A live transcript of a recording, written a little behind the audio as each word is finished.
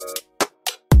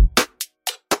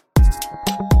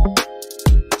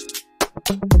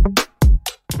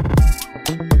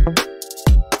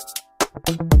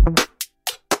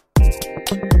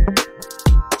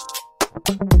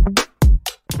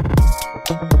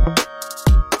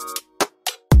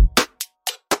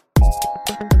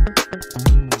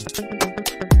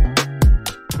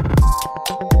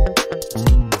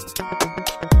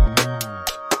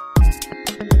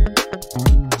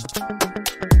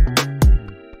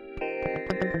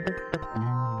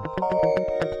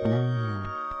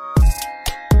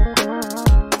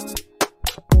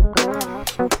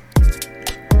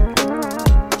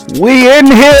We in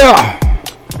here.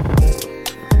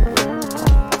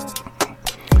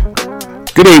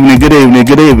 Good evening, good evening,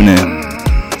 good evening.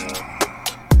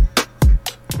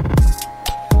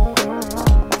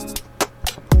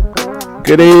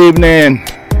 Good evening.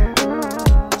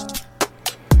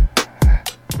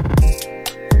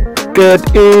 Good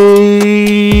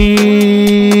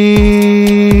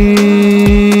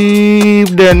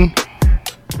evening.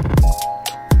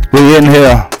 We in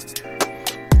here.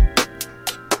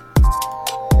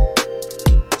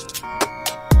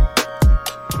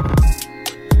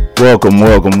 Welcome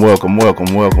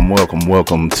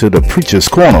to the Preacher's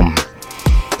Corner.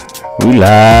 We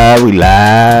live.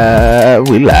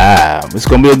 It's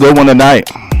gonna be a good one tonight.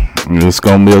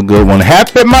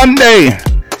 Happy Monday.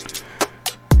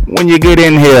 When you get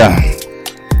in here,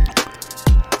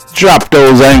 drop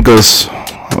those anchors.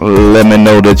 Let me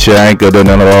know that you're anchored in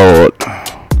the Lord.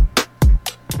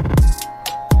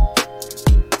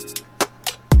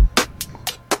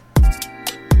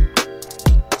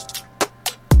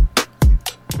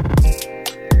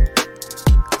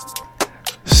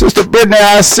 Sister Brittany,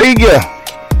 I see you.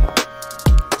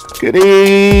 Good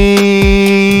evening.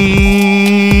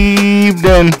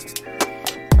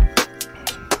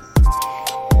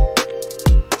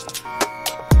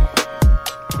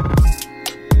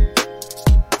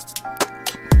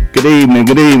 Good evening.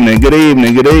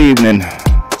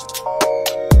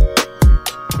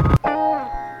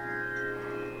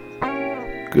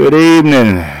 Good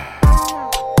evening.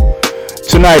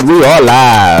 Tonight we are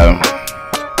live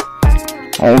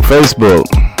on Facebook,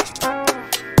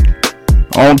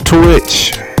 on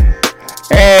Twitch,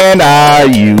 and our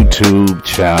YouTube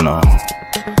channel.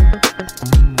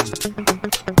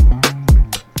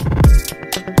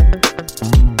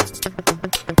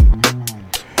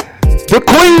 The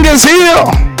Queen is here.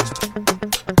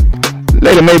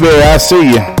 Lady Mayberry, I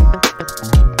see you.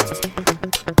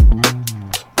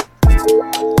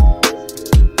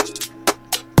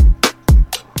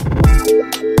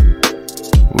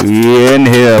 We in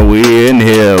here.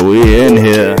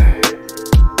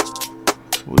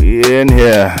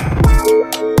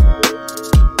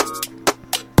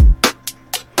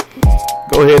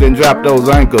 Go ahead and drop those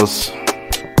ankles.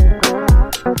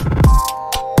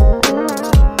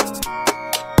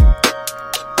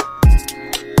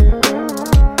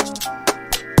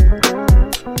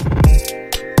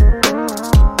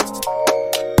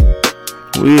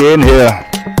 We in here.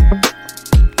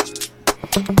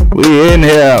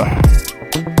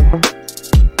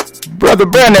 Brother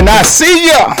Brandon, I see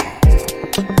ya.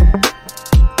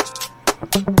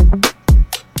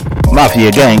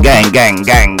 Mafia gang.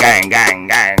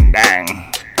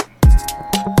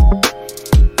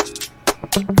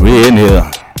 We in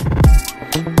here.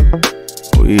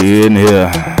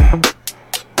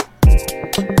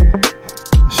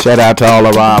 Shout out to all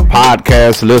of our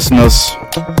podcast listeners.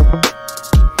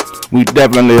 We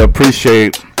definitely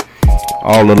appreciate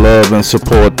all the love and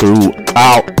support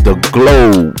throughout the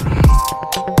globe.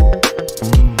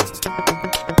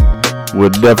 We're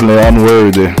definitely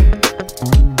unworthy.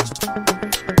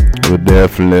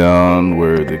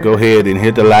 Go ahead and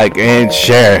hit the like and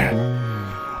share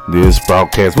this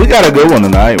broadcast. We got a good one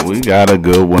tonight. It's a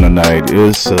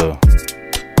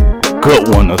good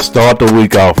one to start the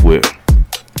week off with.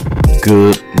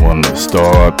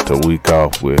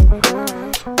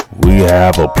 We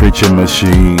have a preaching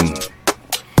machine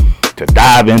to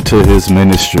dive into his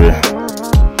ministry.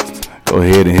 Go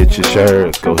ahead and hit your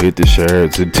shirts.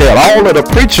 And tell all of the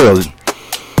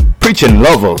preaching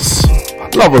lovers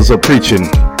of preaching,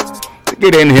 to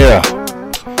get in here.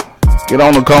 Get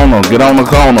on the corner.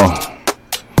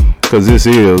 Because this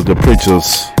is the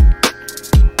Preacher's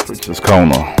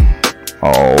Corner.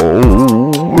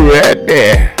 Oh, right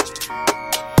there.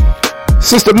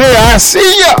 Sister Mary, I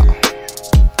see ya.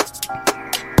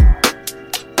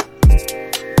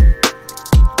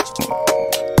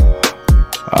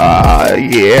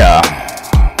 Yeah.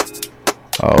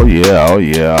 Oh yeah.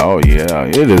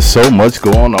 It is so much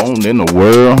going on in the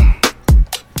world.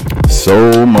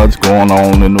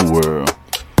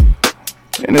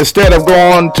 And instead of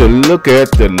going to look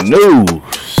at the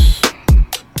news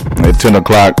at 10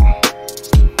 o'clock,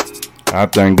 I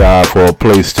thank God for a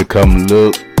place to come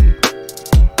look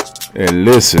and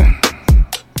listen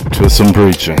to some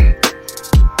preaching.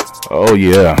 Oh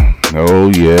yeah, oh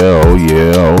yeah, oh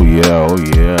yeah, oh yeah, oh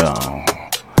yeah.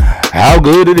 How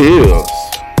good it is.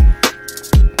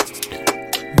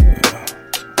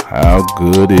 How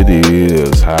good it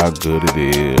is, how good it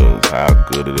is, how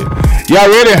good it is. Y'all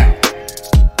ready?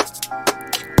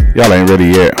 Y'all ain't ready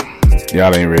yet.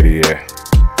 Y'all ain't ready yet.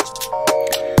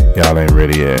 Y'all ain't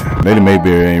ready yet. Lady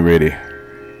Mayberry ain't ready.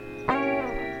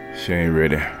 She ain't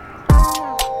ready.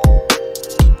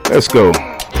 Let's go.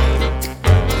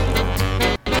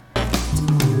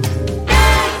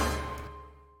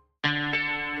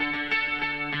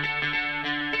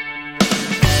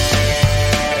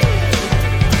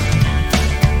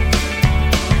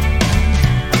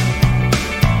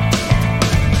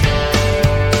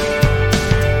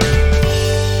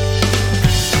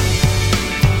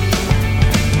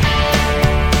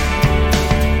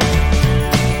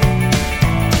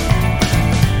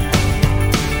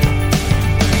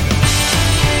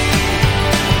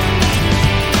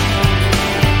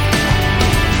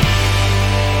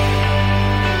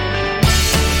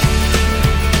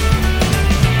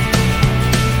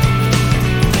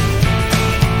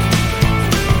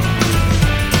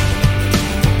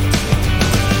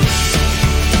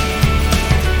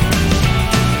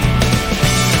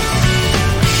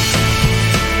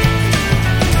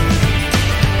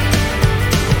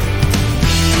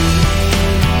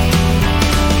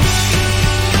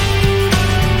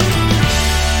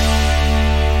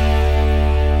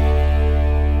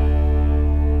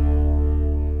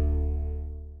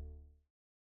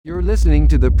 You're listening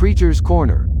to The Preacher's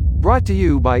Corner, brought to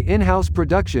you by In-House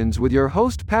Productions with your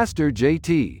host Pastor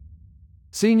JT,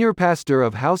 Senior Pastor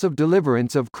of House of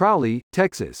Deliverance of Crowley,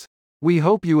 Texas. We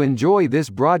hope you enjoy this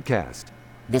broadcast.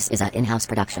 This is an In-House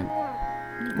production.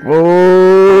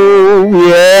 Oh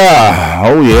yeah,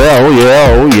 oh yeah, oh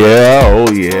yeah, oh yeah, oh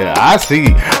yeah.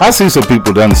 I see some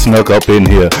people done snuck up in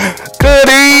here. Good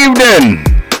evening,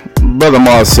 Brother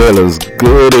Marcellus.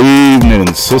 Good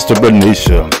evening, Sister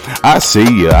Benicia. I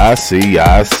see you. I see you.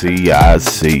 I see you. I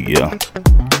see you.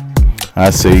 I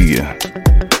see you.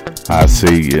 I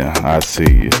see you. I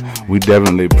see you. We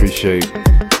definitely appreciate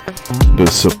the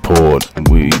support.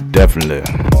 We definitely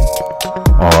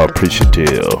are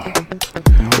appreciative.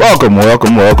 Welcome,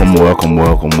 welcome, welcome, welcome,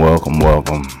 welcome, welcome,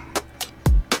 welcome.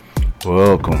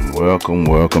 Welcome, welcome,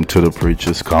 welcome to the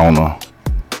Preacher's Corner.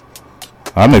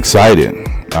 I'm excited.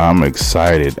 I'm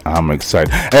excited. I'm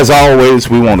excited. As always,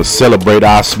 we want to celebrate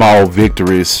our small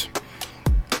victories.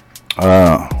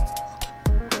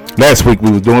 Last week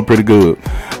we was doing pretty good,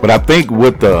 but I think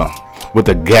with the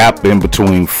gap in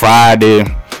between Friday,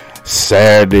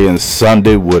 Saturday, and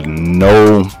Sunday with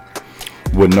no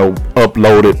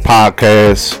uploaded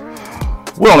podcasts,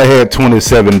 we only had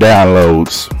 27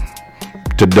 downloads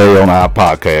today on our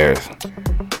podcast.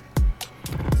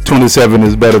 27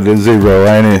 is better than 0,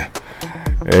 ain't it?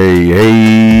 Hey,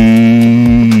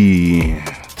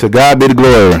 to God be the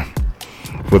glory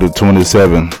for the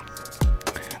 27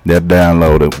 that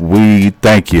downloaded. We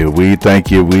thank you. We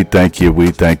thank you. We thank you. We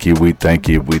thank you. We thank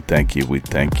you. We thank you. We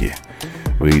thank you.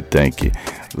 We thank you.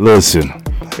 Listen,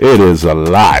 it is a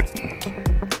lot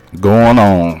going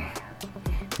on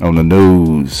the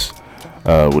news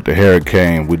with the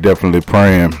hurricane. We're definitely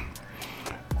praying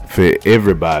for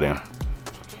everybody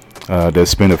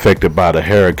that's been affected by the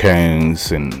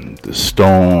hurricanes and the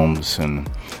storms and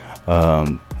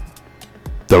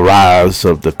the rise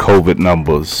of the COVID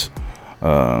numbers.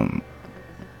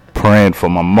 Praying for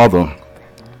my mother.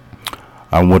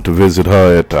 I went to visit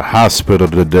her at the hospital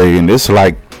today, and it's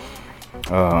like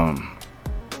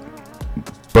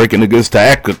breaking against the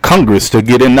act of Congress to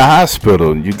get in the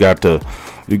hospital. You got to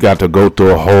go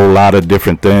through a whole lot of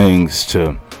different things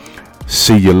to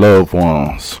see your loved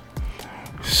ones.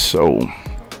 So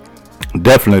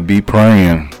definitely be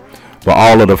praying for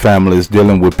all of the families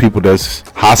dealing with people that's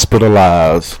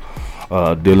hospitalized,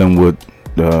 dealing with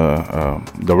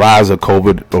the rise of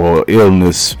COVID or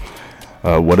illness,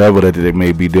 whatever that they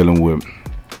may be dealing with.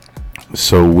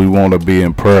 So we want to be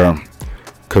in prayer,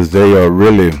 because they are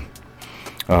really,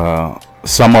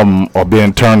 some of them are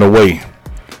being turned away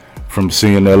from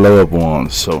seeing their loved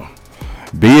ones. So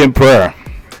be in prayer.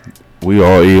 We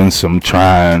are in some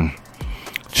trying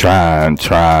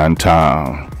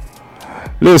time.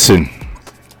 Listen,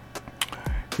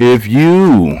 if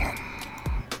you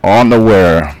aren't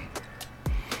aware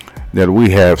that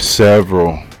we have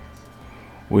several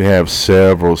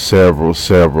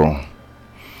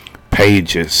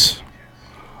pages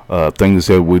things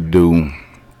that we do.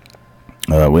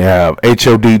 We have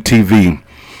HOD TV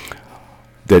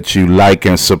that you like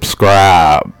and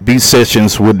subscribe. B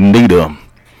Sessions with Nita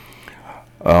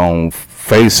on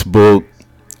Facebook,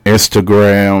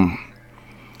 Instagram,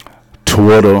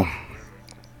 Twitter.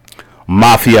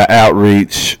 Mafia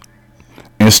Outreach,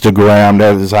 Instagram,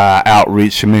 that is our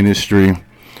outreach ministry.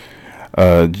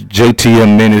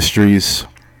 JTM Ministries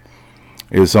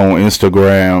is on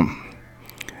Instagram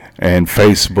and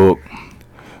Facebook.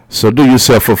 So do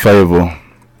yourself a favor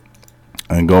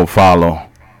and go follow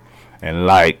and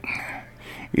like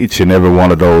each and every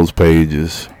one of those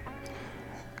pages.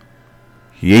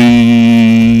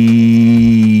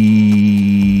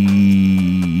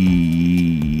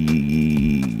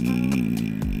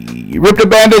 Rip the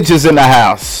Bandages in the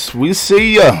house. We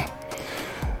see ya.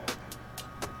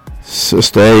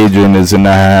 Sister Adrian is in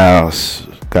the house.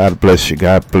 God bless you.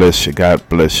 God bless you. God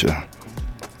bless you.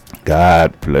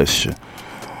 God bless you.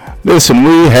 Listen,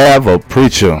 we have a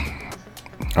preacher.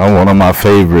 One of my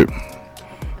favorite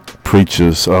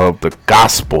preachers of the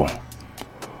gospel.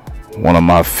 One of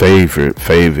my favorite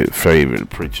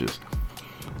preachers.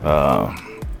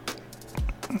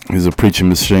 He's a preaching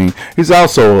machine. He's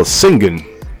also a singing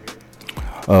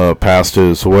pastor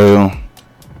as well.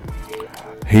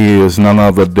 He is none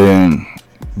other than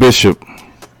Bishop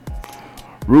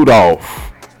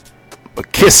Rudolph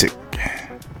McKissick.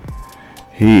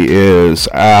 He is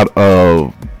out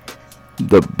of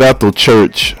the Bethel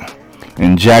Church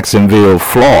in Jacksonville,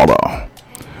 Florida.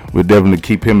 We definitely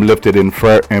keep him lifted in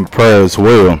prayer as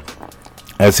well,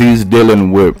 as he's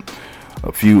dealing with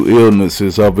a few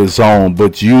illnesses of his own.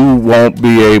 But you won't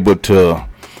be able to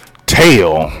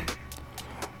tell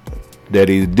that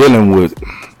he's dealing with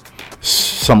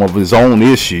some of his own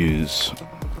issues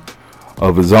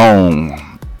of his own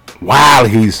while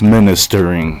he's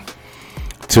ministering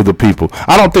to the people.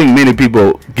 I don't think many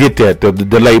people get that.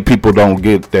 The lay people don't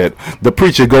get that. The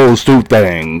preacher goes through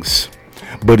things,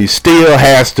 but he still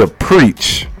has to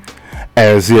preach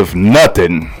as if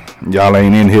nothing, y'all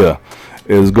ain't in here,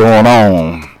 is going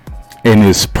on in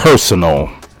his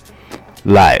personal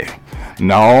life.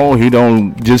 No, he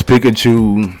don't just pick and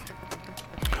choose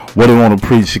what he want to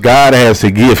preach. God has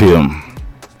to give him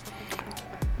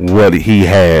what he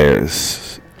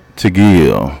has to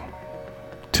give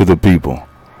to the people.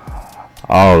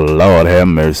 Oh, Lord have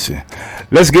mercy.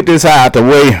 Let's get this out the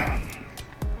way.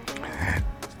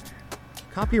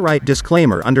 Copyright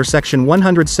disclaimer. Under Section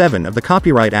 107 of the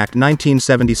Copyright Act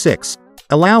 1976,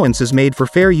 allowance is made for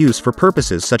fair use for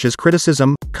purposes such as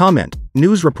criticism, comment,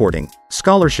 news reporting,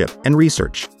 scholarship, and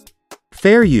research.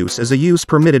 Fair use is a use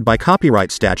permitted by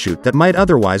copyright statute that might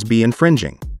otherwise be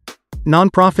infringing.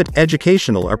 Nonprofit,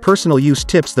 educational, or personal use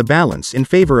tips the balance in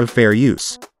favor of fair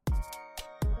use.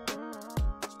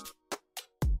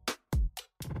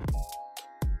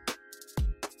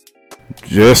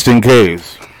 Just in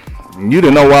case you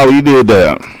didn't know why we did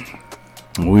that,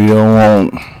 we don't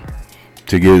want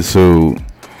to get sued.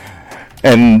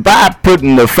 And by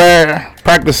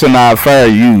practicing our fair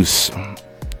use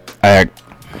act,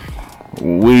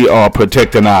 we are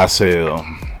protecting ourselves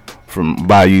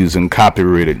by using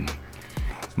copyrighted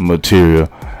material.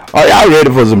 Are y'all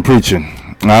ready for some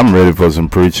preaching? I'm ready for some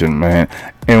preaching, man.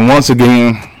 And once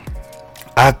again,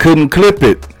 I couldn't clip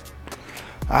it.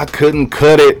 I couldn't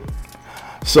cut it.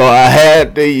 So I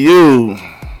had to use.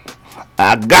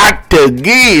 I got to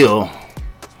give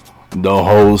the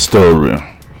whole story.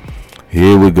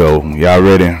 Here we go. Y'all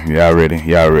ready? Y'all ready?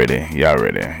 Y'all ready? Y'all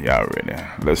ready? Y'all ready?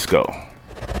 Let's go.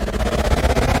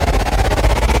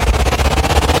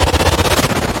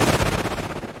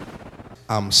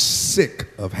 I'm sick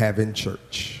of having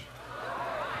church.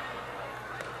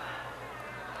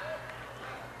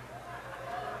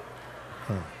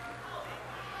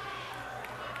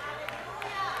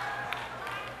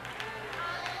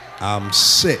 I'm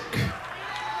sick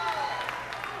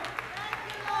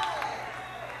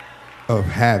of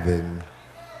having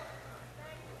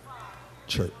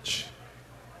church.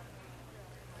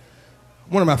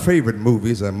 One of my favorite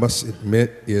movies, I must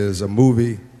admit, is a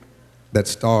movie that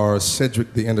stars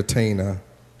Cedric the Entertainer,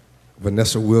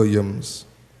 Vanessa Williams,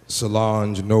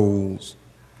 Solange Knowles,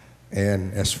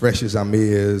 and as fresh as I'm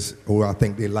is, I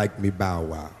think they like me, Bow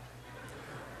Wow,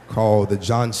 called The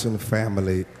Johnson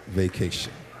Family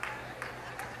Vacation.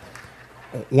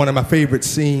 One of my favorite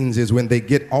scenes is when they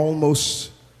get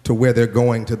almost to where they're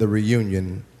going to the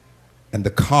reunion and the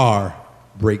car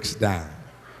breaks down.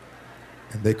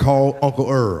 And they call Uncle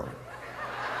Earl.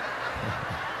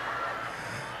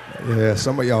 Yeah,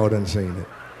 some of y'all done seen it.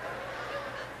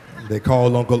 They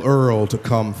call Uncle Earl to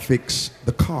come fix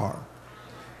the car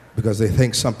because they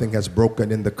think something has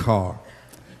broken in the car.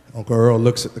 Uncle Earl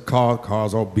looks at the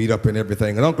car's all beat up and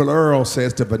everything. And Uncle Earl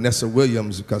says to Vanessa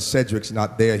Williams, because Cedric's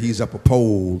not there, he's up a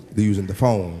pole using the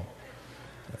phone.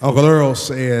 Uncle Earl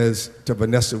says to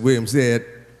Vanessa Williams,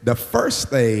 the first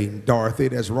thing, Dorothy,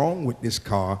 that's wrong with this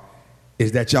car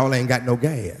is that y'all ain't got no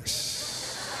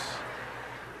gas.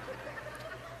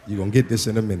 You're going to get this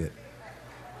in a minute.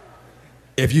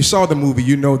 If you saw the movie,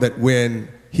 you know that when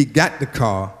he got the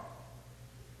car,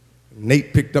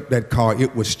 Nate picked up that car,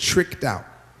 it was tricked out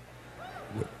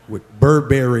with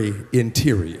Burberry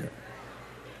interior.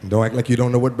 And don't act like you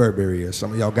don't know what Burberry is.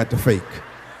 Some of y'all got the fake.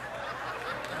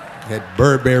 Had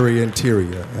Burberry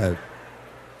interior,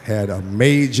 had a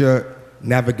major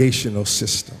navigational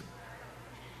system,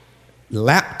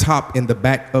 laptop in the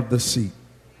back of the seat,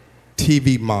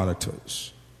 TV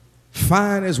monitors,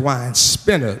 fine as wine,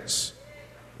 spinners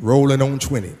rolling on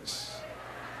 20s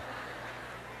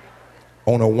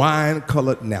on a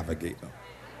wine-colored Navigator.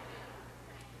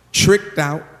 Tricked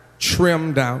out,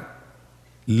 trimmed out,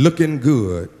 looking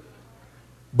good,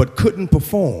 but couldn't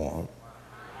perform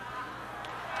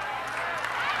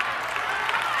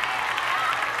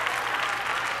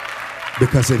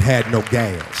because it had no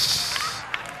gas.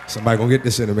 Somebody gonna get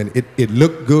this in a minute. It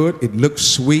looked good, it looked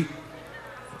sweet.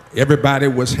 Everybody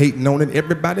was hating on it,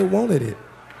 everybody wanted it.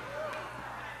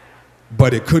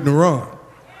 But it couldn't run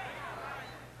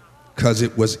because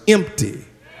it was empty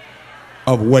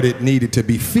of what it needed to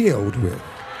be filled with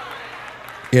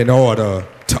in order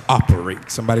to operate.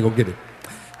 Somebody go get it.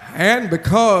 And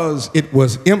because it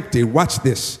was empty, watch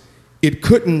this, it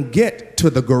couldn't get to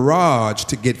the garage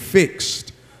to get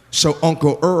fixed. So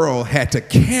Uncle Earl had to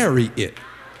carry it.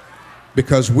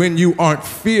 Because when you aren't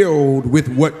filled with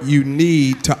what you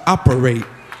need to operate,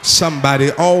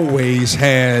 somebody always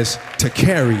has to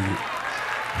carry you.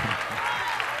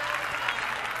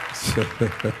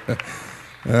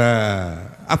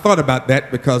 I thought about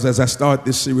that because as I start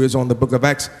this series on the book of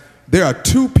Acts, there are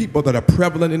two people that are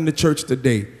prevalent in the church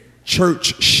today: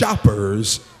 church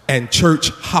shoppers and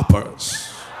church hoppers.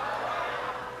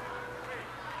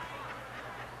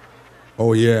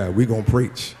 Oh yeah, we gonna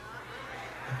preach.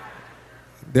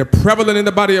 They're prevalent in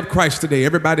the body of Christ today.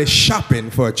 Everybody's shopping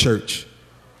for a church.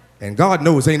 And God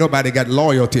knows ain't nobody got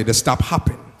loyalty to stop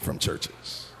hopping from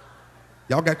churches.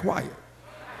 Y'all got quiet.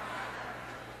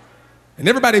 And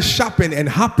everybody's shopping and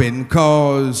hopping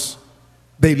because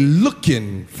they're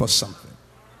looking for something.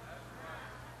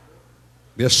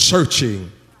 They're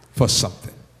searching for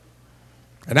something.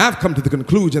 And I've come to the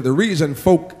conclusion the reason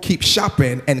folk keep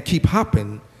shopping and keep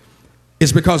hopping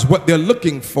is because what they're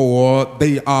looking for,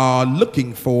 they are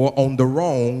looking for on the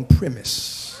wrong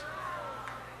premise.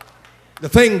 The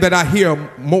thing that I hear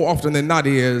more often than not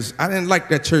is, I didn't like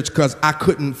that church because I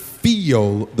couldn't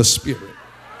feel the Spirit.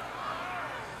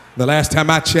 The last time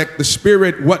I checked, the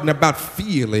Spirit wasn't about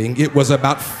feeling, it was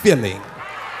about filling.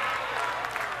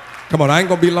 Come on, I ain't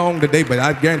gonna be long today, but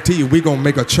I guarantee you we're gonna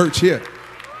make a church here.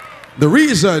 The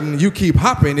reason you keep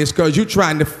hopping is because you're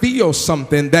trying to feel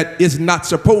something that is not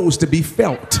supposed to be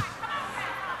felt.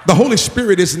 The Holy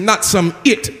Spirit is not some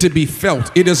it to be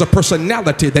felt. It is a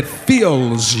personality that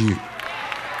fills you.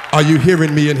 Are you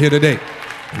hearing me in here today?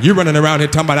 You're running around here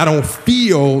talking about, I don't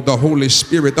feel the Holy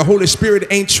Spirit. The Holy Spirit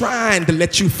ain't trying to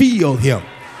let you feel him,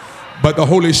 but the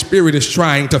Holy Spirit is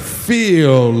trying to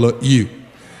fill you.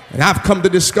 And I've come to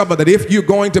discover that if you're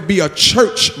going to be a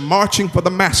church marching for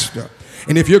the Master,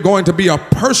 and if you're going to be a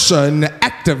person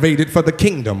activated for the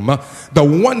kingdom, the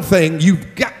one thing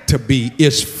you've got to be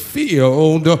is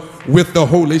filled with the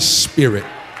Holy Spirit.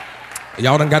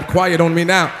 Y'all done got quiet on me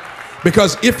now.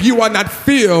 Because if you are not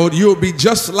filled, you'll be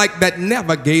just like that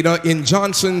navigator in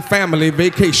Johnson Family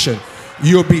Vacation.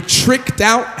 You'll be tricked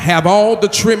out, have all the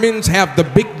trimmings, have the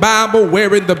big Bible,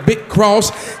 wearing the big cross,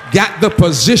 got the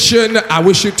position. I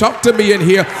wish you talked to me in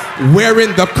here.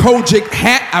 Wearing the Kojic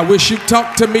hat. I wish you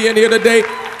talked to me in here today.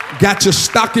 Got your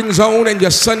stockings on and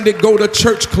your Sunday go to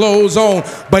church clothes on.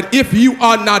 But if you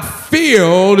are not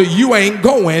filled, you ain't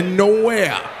going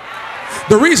nowhere.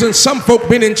 The reason some folk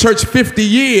been in church 50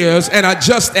 years and are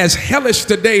just as hellish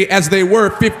today as they were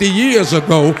 50 years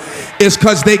ago is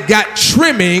because they got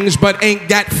trimmings but ain't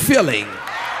got filling.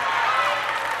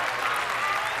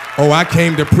 Oh, I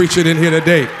came to preach it in here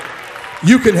today.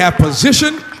 You can have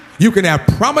position, you can have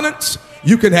prominence,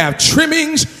 you can have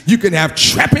trimmings, you can have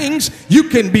trappings, you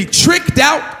can be tricked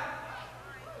out,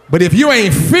 but if you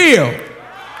ain't filled,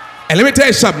 and let me tell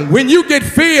you something, when you get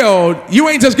filled, you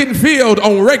ain't just getting filled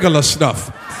on regular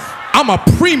stuff. I'm a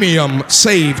premium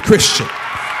saved Christian.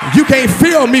 You can't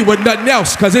fill me with nothing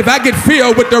else, because if I get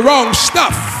filled with the wrong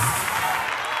stuff,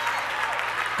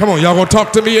 come on, y'all gonna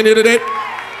talk to me in here today?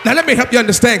 Now let me help you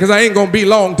understand, because I ain't going to be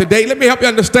long today. Let me help you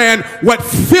understand what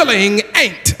filling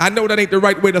ain't. I know that ain't the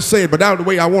right way to say it, but that's the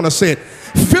way I want to say it.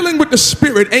 Filling with the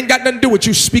Spirit ain't got nothing to do with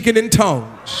you speaking in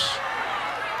tongues.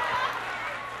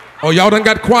 Oh, y'all done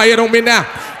got quiet on me now.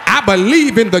 I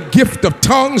believe in the gift of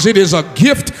tongues. It is a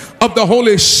gift of the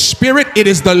Holy Spirit. It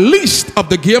is the least of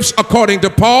the gifts according to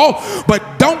Paul.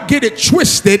 But don't get it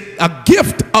twisted. A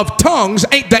gift of tongues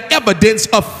ain't the evidence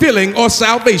of filling or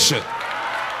salvation.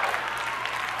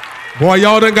 Boy,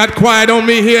 y'all done got quiet on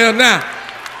me here now.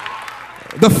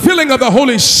 The filling of the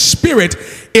Holy Spirit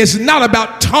is not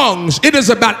about tongues. It is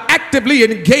about actively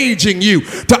engaging you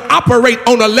to operate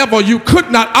on a level you could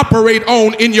not operate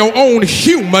on in your own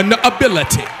human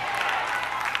ability.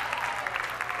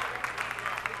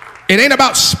 It ain't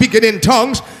about speaking in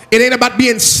tongues. It ain't about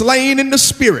being slain in the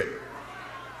Spirit.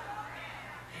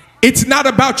 It's not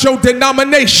about your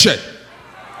denomination.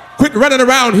 Quit running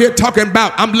around here talking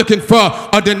about, I'm looking for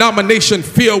a denomination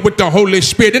filled with the Holy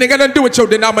Spirit. It ain't got nothing to do with your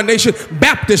denomination.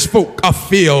 Baptist folk are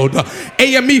filled.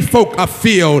 AME folk are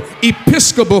filled.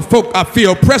 Episcopal folk are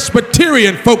filled.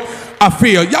 Presbyterian folk are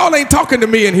filled. Y'all ain't talking to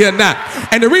me in here now.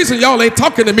 And the reason y'all ain't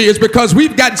talking to me is because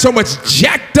we've gotten so much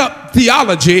jacked up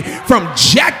theology from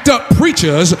jacked up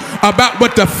preachers about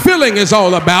what the filling is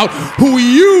all about, who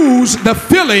use the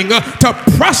filling to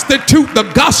prostitute the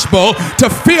gospel to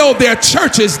fill their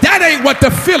churches. That ain't what the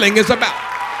filling is about.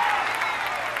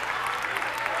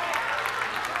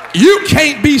 You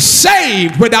can't be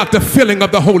saved without the filling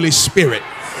of the Holy Spirit,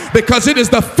 because it is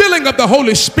the filling of the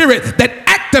Holy Spirit that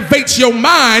activates your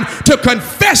mind to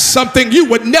confess something you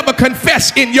would never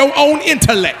confess in your own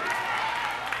intellect.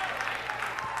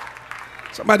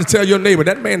 Somebody tell your neighbor,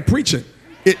 that man preaching.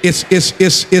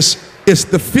 It's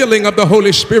the filling of the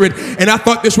Holy Spirit. And I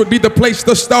thought this would be the place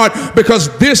to start,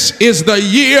 because this is the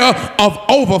year of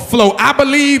overflow. I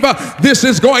believe this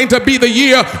is going to be the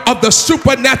year of the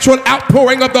supernatural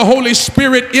outpouring of the Holy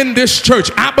Spirit in this church.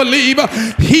 I believe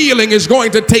healing is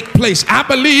going to take place. I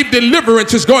believe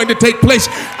deliverance is going to take place.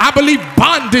 I believe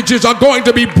bondages are going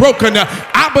to be broken.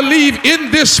 I believe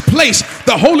in this place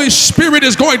the Holy Spirit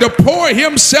is going to pour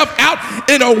himself out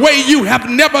in a way you have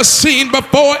never seen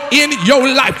before in your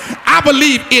life. I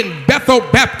believe in Bethel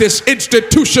Baptist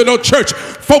Institutional Church,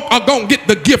 folk are going to get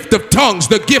the gift of tongues,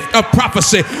 the gift of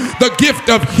prophecy, the gift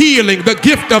of healing, the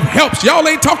gift of helps. Y'all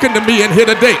ain't talking to me in here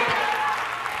today.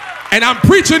 And I'm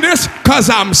preaching this because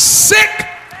I'm sick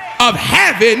of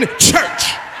having church.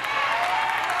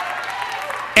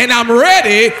 And I'm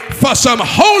ready for some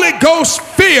Holy Ghost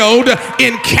filled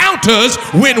encounters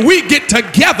when we get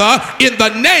together in the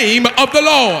name of the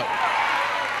Lord.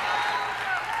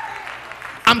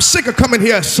 I'm sick of coming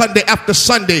here Sunday after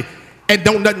Sunday and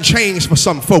don't nothing change for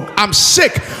some folk. I'm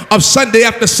sick of Sunday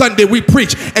after Sunday we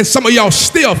preach and some of y'all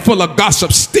still full of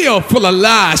gossip, still full of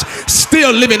lies,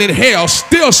 still living in hell,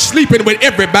 still sleeping with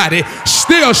everybody,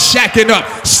 still shacking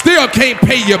up, still can't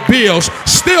pay your bills,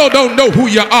 still don't know who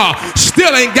you are,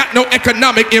 still ain't got no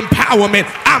economic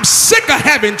empowerment. I'm sick of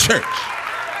having church.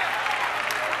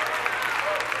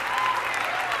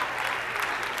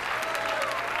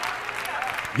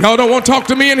 Y'all don't want to talk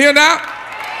to me in here now?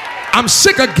 I'm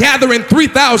sick of gathering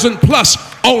 3,000 plus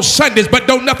on Sundays, but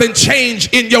don't nothing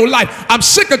change in your life. I'm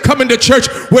sick of coming to church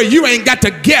where you ain't got to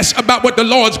guess about what the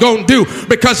Lord's going to do,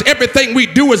 because everything we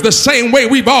do is the same way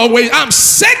we've always. I'm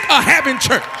sick of having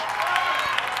church.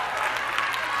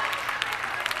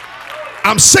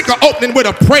 I'm sick of opening with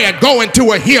a prayer, going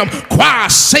to a hymn, choir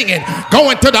singing,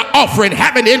 going to the offering,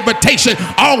 having the invitation,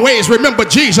 always remember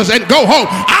Jesus, and go home.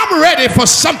 I'm ready for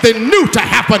something new to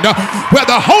happen where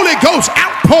the Holy Ghost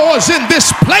outpours in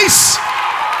this place.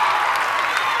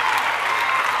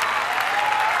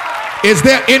 Is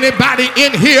there anybody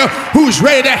in here who's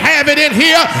ready to have it in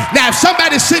here? Now, if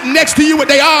somebody's sitting next to you with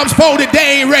their arms folded,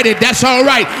 they ain't ready. That's all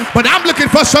right. But I'm looking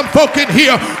for some folk in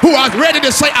here who are ready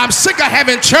to say, I'm sick of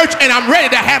having church and I'm ready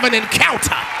to have an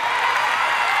encounter.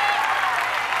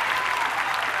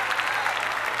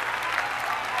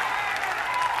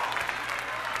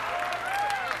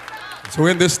 So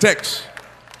in this text,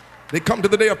 they come to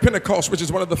the day of Pentecost, which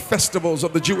is one of the festivals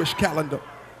of the Jewish calendar.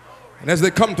 And as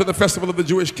they come to the festival of the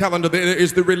Jewish calendar, there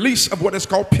is the release of what is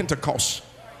called Pentecost.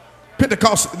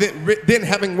 Pentecost then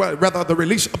having rather the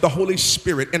release of the Holy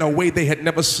Spirit in a way they had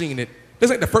never seen it.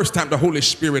 This ain't the first time the Holy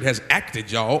Spirit has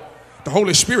acted, y'all. The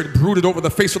Holy Spirit brooded over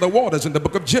the face of the waters in the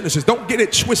book of Genesis. Don't get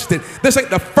it twisted. This ain't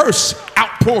the first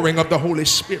outpouring of the Holy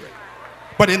Spirit.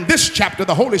 But in this chapter,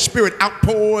 the Holy Spirit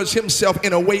outpours himself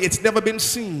in a way it's never been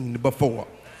seen before.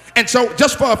 And so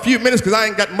just for a few minutes, because I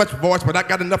ain't got much voice, but I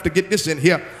got enough to get this in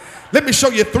here. Let me show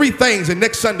you three things, and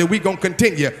next Sunday we're going to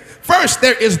continue. First,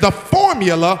 there is the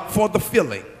formula for the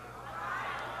filling.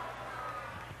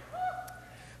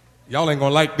 Y'all ain't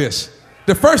gonna like this.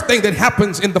 The first thing that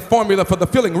happens in the formula for the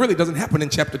filling really doesn't happen in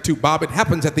chapter 2, Bob. It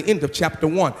happens at the end of chapter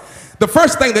 1. The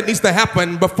first thing that needs to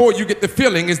happen before you get the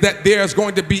filling is that there's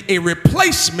going to be a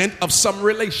replacement of some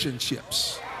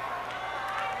relationships.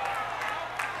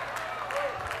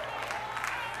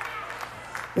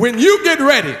 When you get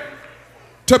ready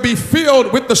to be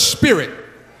filled with the Spirit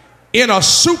in a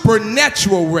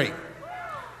supernatural way,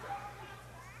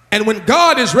 and when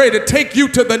God is ready to take you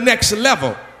to the next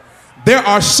level, there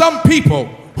are some people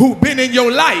who've been in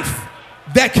your life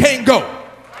that can't go.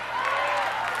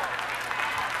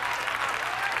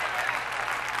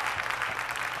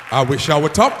 I wish y'all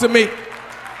would talk to me.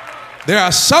 There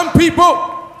are some people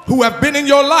who have been in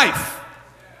your life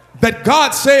that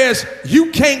God says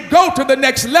you can't go to the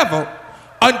next level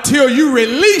until you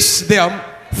release them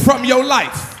from your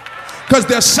life. Because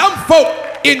there's some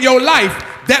folk in your life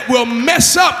that will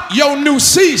mess up your new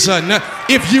season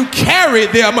if you carry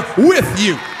them with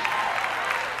you.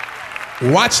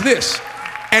 Watch this.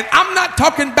 And I'm not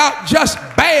talking about just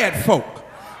bad folk.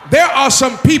 There are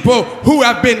some people who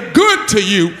have been good to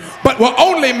you, but were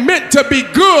only meant to be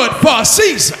good for a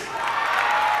season.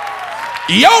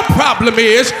 Your problem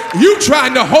is you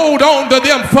trying to hold on to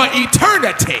them for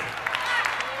eternity.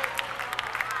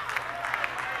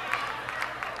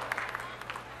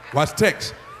 Watch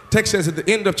text. Text says at the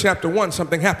end of chapter 1,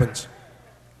 something happens.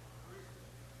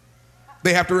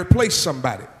 They have to replace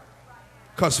somebody.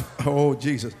 Because, oh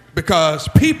Jesus, because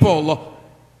people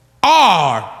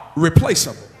are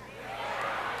replaceable.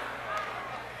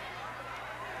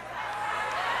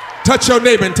 Touch your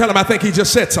neighbor and tell him, I think he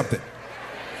just said something.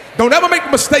 Don't ever make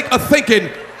the mistake of thinking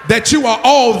that you are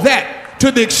all that to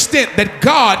the extent that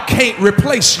God can't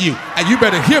replace you. And you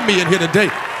better hear me in here today.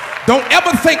 Don't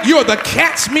ever think you're the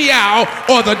cat's meow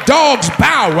or the dog's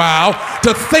bow wow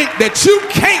to think that you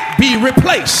can't be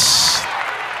replaced.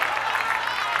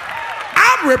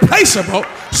 I'm replaceable.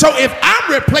 So if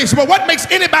I'm replaceable, what makes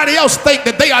anybody else think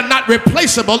that they are not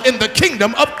replaceable in the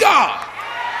kingdom of God?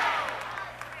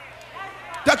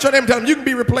 Touch your name and tell them you can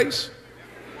be replaced.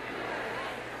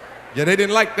 Yeah, they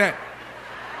didn't like that.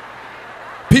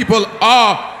 People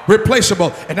are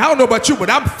replaceable. And I don't know about you, but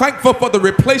I'm thankful for the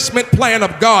replacement plan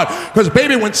of God. Because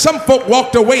baby, when some folk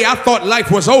walked away, I thought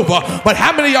life was over. But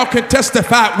how many of y'all can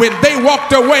testify when they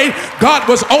walked away, God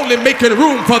was only making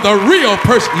room for the real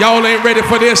person? Y'all ain't ready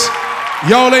for this?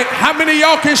 Y'all ain't. How many of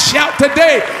y'all can shout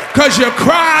today? Because you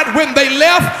cried when they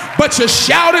left, but you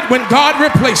shouted when God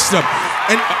replaced them.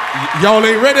 And y'all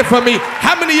ain't ready for me.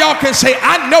 How many of y'all can say,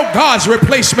 I know God's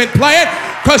replacement plan?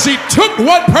 Because he took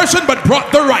one person but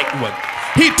brought the right one.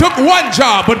 He took one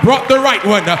job but brought the right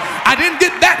one. I didn't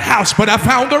get that house, but I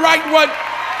found the right one.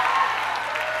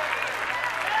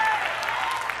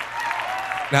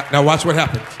 Now watch what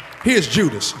happens. Here's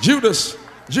Judas.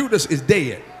 Judas is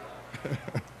dead.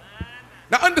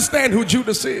 Now understand who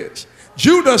Judas is.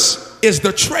 Judas is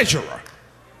the treasurer.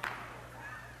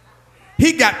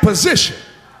 He got position.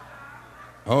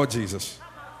 Oh, Jesus.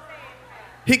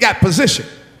 He got position.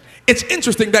 It's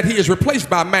interesting that he is replaced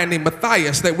by a man named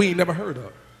Matthias that we ain't never heard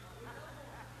of.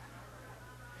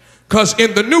 Because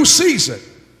in the new season,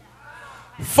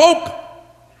 folk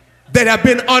that have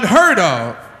been unheard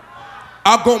of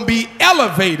are going to be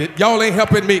elevated. Y'all ain't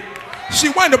helping me. See,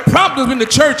 one of the problems in the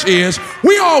church is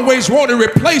we always want to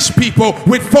replace people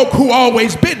with folk who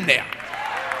always been there.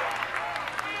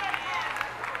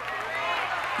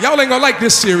 Y'all ain't gonna like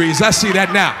this series. I see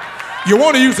that now. You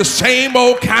want to use the same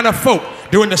old kind of folk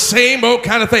doing the same old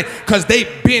kind of thing because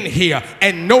they've been here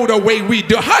and know the way we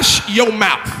do. Hush your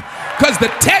mouth. Because the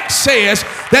text says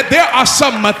that there are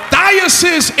some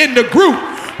Matthiases in the group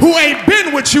who ain't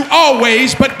been with you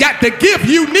always but got the gift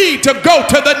you need to go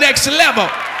to the next level.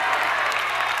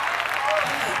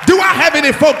 Do I have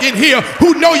any folk in here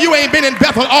who know you ain't been in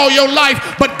Bethel all your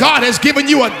life, but God has given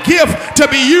you a gift to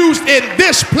be used in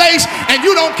this place, and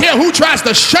you don't care who tries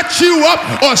to shut you up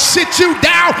or sit you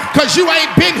down because you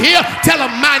ain't been here? Tell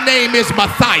them my name is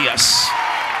Matthias.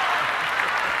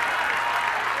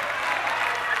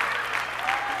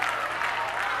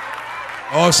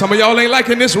 Oh, some of y'all ain't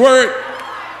liking this word.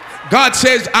 God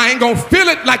says, I ain't gonna feel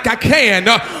it like I can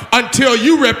until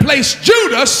you replace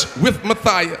Judas with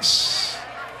Matthias.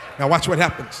 Now watch what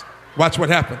happens. Watch what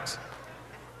happens.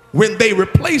 When they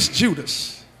replace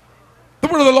Judas, the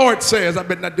word of the Lord says, I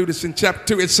better not do this in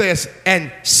chapter 2, it says,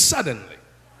 and suddenly.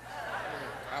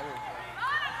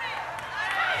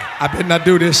 I better not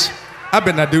do this. I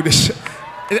better not do this.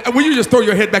 Will you just throw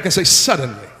your head back and say,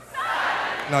 suddenly?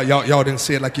 No, y'all didn't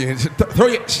say it like you.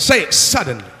 Say it,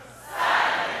 suddenly.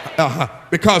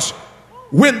 Because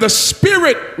when the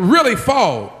Spirit really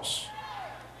falls,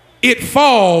 it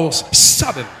falls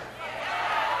suddenly.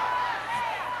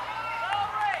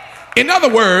 In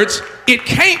other words, it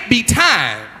can't be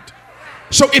timed.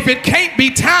 So if it can't be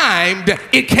timed,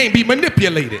 it can't be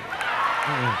manipulated.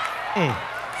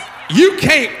 You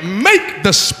can't make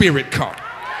the Spirit come.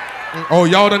 Oh,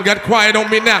 y'all done got quiet on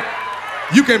me now.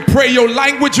 You can pray your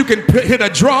language, you can hit a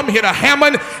drum, hit a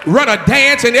hammer, run a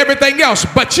dance and everything else,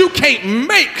 but you can't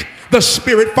make the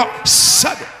Spirit fall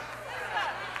sudden.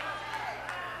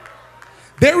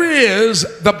 There is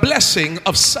the blessing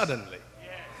of suddenly.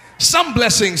 Some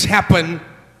blessings happen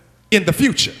in the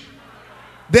future.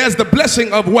 There's the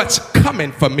blessing of what's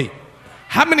coming for me.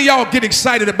 How many of y'all get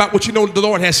excited about what you know the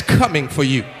Lord has coming for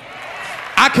you?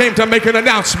 I came to make an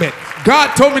announcement.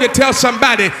 God told me to tell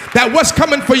somebody that what's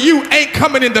coming for you ain't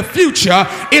coming in the future,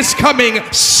 it's coming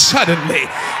suddenly.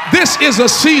 This is a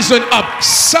season of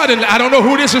suddenly. I don't know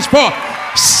who this is for.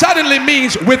 Suddenly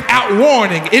means without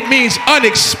warning. It means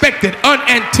unexpected,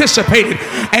 unanticipated.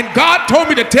 And God told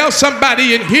me to tell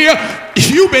somebody in here,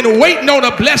 you've been waiting on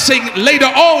a blessing later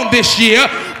on this year,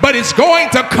 but it's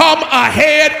going to come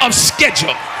ahead of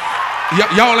schedule.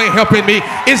 Y'all ain't helping me.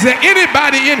 Is there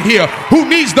anybody in here who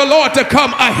needs the Lord to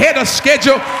come ahead of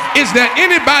schedule? Is there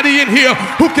anybody in here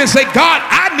who can say, God,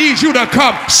 I need you to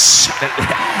come suddenly.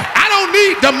 I don't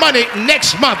need the money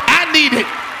next month. I need it.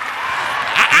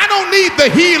 I don't need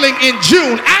the healing in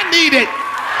June. I need it.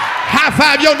 High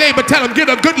five your neighbor. Tell him,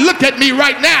 get a good look at me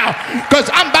right now,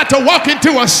 because I'm about to walk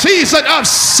into a season of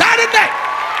suddenly.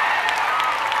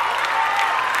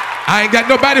 I ain't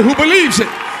got nobody who believes it.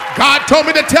 God told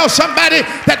me to tell somebody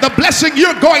that the blessing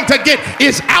you're going to get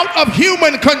is out of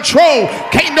human control.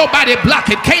 Can't nobody block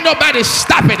it. Can't nobody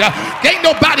stop it. Can't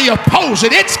nobody oppose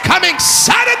it. It's coming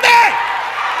suddenly.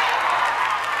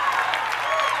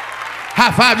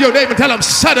 High five your neighbor. Tell them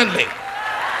suddenly.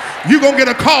 You're going to get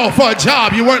a call for a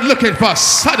job you weren't looking for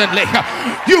suddenly.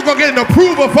 You're going to get an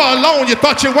approval for a loan you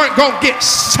thought you weren't going to get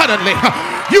suddenly.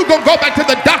 You're going to go back to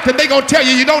the doctor. They're going to tell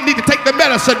you you don't need to take the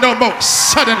medicine no more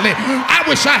suddenly. I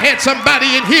wish I had somebody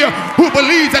in here who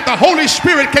believes that the Holy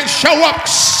Spirit can show up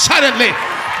suddenly,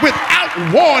 without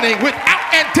warning, without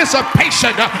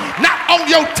anticipation, not on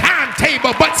your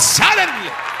timetable, but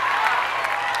suddenly.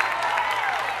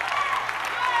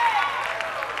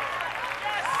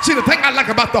 See, the thing I like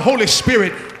about the Holy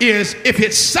Spirit is if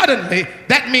it's suddenly,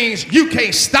 that means you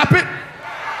can't stop it.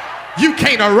 You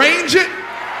can't arrange it.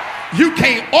 You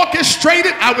can't orchestrate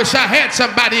it. I wish I had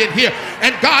somebody in here.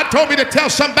 And God told me to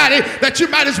tell somebody that you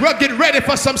might as well get ready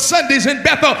for some Sundays in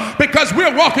Bethel, because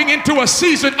we're walking into a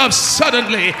season of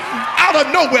suddenly. Out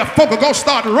of nowhere, folk are going to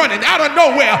start running. Out of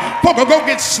nowhere, folk are going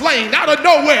to get slain. Out of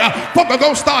nowhere, folk are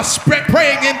going to start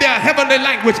praying in their heavenly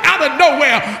language. Out of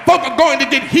nowhere, folk are going to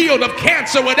get healed of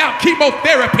cancer without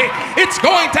chemotherapy. It's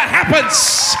going to happen.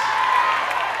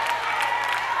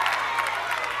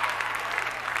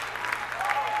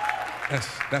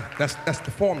 That's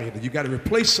the formula. You got to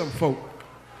replace some folk,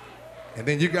 and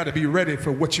then you got to be ready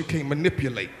for what you can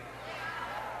manipulate.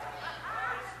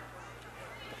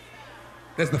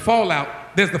 There's the fallout,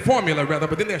 there's the formula rather,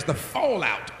 but then there's the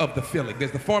fallout of the feeling.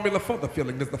 There's the formula for the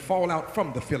feeling, there's the fallout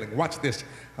from the feeling. Watch this.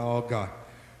 Oh God.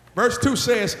 Verse 2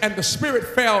 says, and the Spirit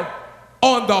fell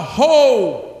on the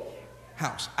whole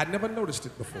house. I never noticed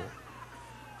it before.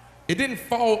 It didn't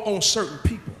fall on certain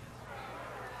people.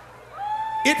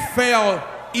 It fell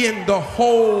in the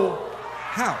whole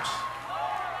house.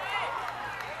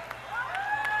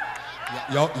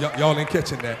 Y'all ain't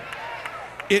catching that.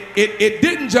 It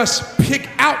didn't just pick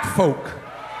out folk.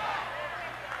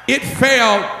 It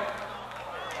fell,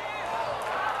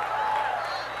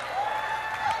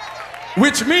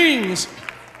 which means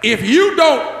if you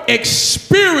don't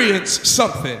experience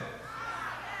something,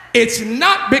 it's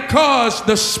not because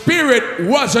the Spirit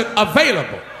wasn't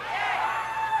available.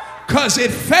 Because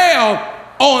it fell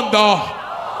on the...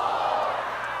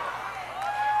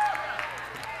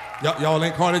 Y'all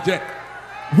ain't caught it yet.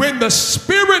 When the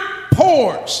Spirit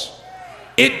pours,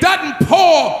 it doesn't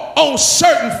pour on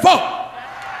certain folk.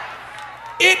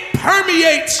 It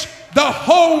permeates the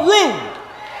whole room.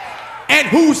 And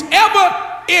who's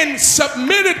ever in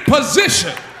submitted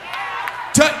position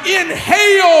to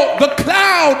inhale the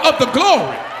cloud of the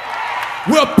glory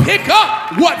will pick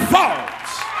up what falls.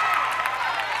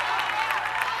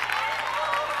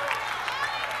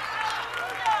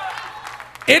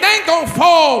 It ain't gonna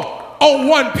fall on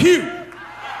one pew.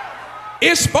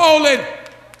 It's falling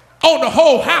on the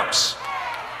whole house.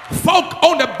 Folk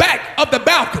on the back of the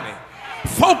balcony.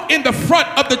 Folk in the front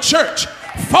of the church.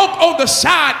 Folk on the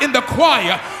side in the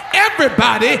choir.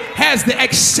 Everybody has the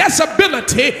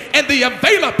accessibility and the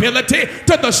availability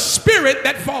to the Spirit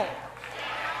that falls.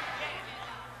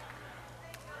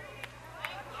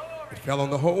 fell on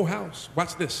the whole house.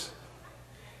 Watch this.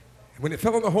 When it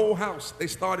fell on the whole house, they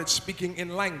started speaking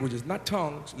in languages, not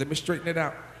tongues. Let me straighten it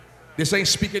out. This ain't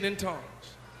speaking in tongues.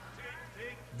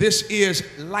 This is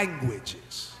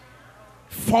languages,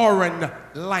 foreign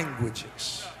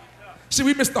languages. See,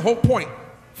 we missed the whole point.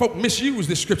 Folk misuse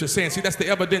this scripture saying, see, that's the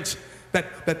evidence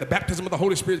that the baptism of the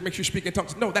Holy Spirit makes you speak in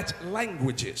tongues. No, that's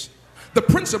languages. The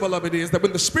principle of it is that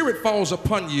when the Spirit falls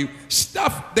upon you,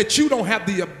 stuff that you don't have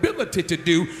the ability to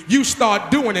do, you start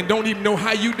doing and don't even know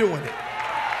how you doing it.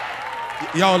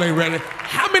 Y'all ain't ready.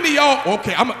 How many of y'all,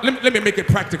 okay, let me make it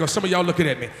practical. Some of y'all looking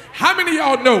at me. How many of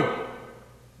y'all know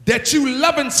that you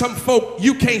loving some folk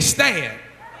you can't stand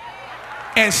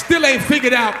and still ain't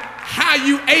figured out how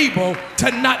you able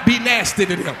to not be nasty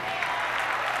to them?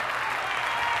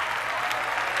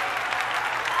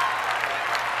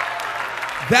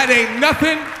 That ain't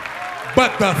nothing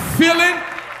but the feeling.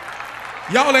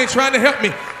 Y'all ain't trying to help me.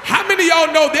 How many of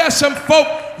y'all know there's some folk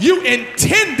you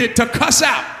intended to cuss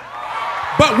out,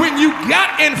 but when you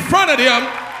got in front of them,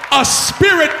 a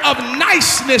spirit of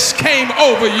niceness came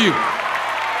over you?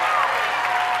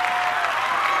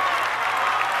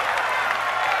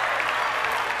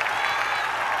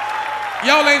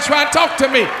 Y'all ain't trying to talk to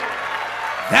me.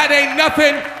 That ain't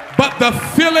nothing but the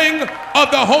feeling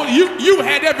of the whole. You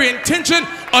had every intention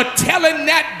of telling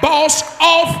that boss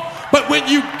off, but when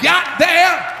you got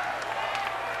there,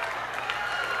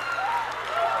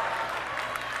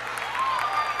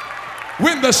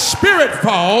 when the Spirit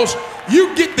falls,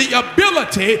 you get the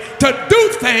ability to do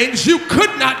things you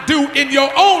could not do in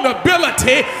your own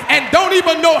ability and don't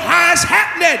even know how it's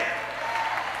happening.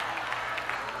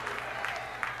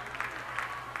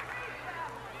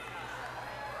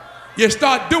 You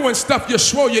start doing stuff you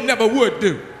swore you never would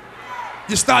do.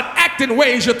 You start acting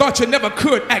ways you thought you never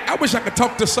could act. I wish I could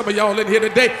talk to some of y'all in here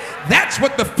today. That's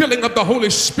what the filling of the Holy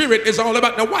Spirit is all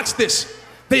about. Now watch this.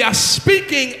 They are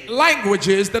speaking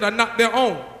languages that are not their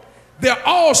own. They're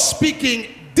all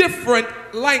speaking different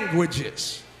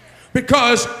languages.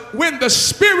 Because when the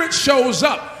Spirit shows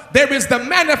up, there is the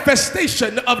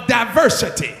manifestation of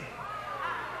diversity.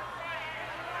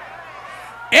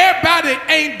 Everybody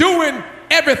ain't doing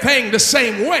everything the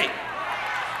same way,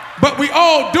 but we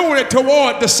all doing it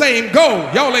toward the same goal.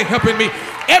 Y'all ain't helping me.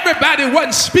 Everybody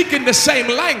wasn't speaking the same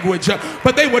language,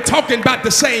 but they were talking about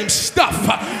the same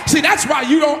stuff. See, that's why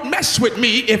you don't mess with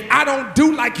me if I don't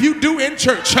do like you do in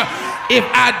church. If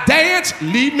I dance,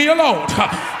 leave me alone.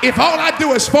 If all I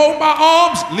do is fold my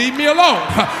arms, leave me alone.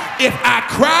 If I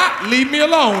cry, leave me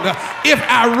alone. If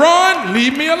I run,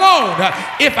 leave me alone.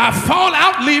 If I fall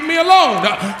out, leave me alone.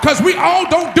 Because we all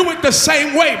don't do it the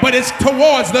same way, but it's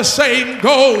towards the same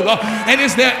goal. And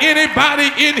is there anybody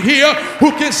in here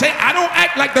who can say, I don't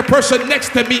act like the person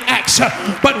next to me acts,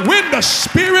 but when the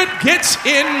Spirit gets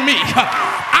in me,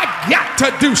 I got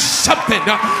to do something.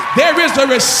 There is a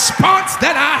response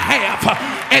that I have,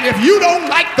 and if you don't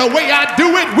like the way I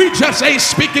do it, we just ain't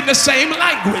speaking the same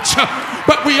language,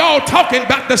 but we all talking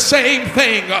about the same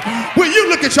thing. Will you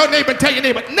look at your neighbor and tell your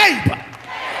neighbor,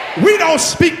 we don't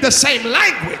speak the same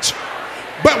language,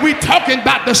 but we talking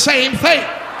about the same thing.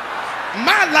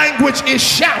 My language is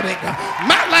shouting.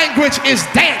 My language is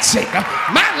dancing.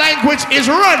 My language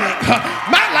is running.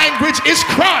 My language is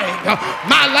crying.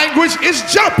 My language is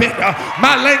jumping.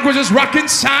 My language is rocking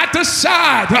side to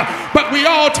side. But we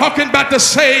all talking about the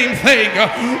same thing.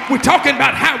 We're talking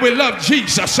about how we love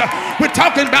Jesus. We're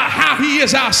talking about how he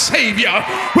is our Savior.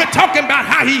 We're talking about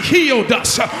how he healed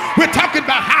us. We're talking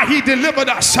about how he delivered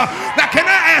us. Now, can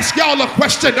I ask y'all a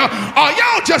question? Are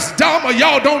y'all just dumb or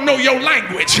y'all don't know your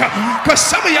language? Because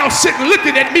some of y'all sitting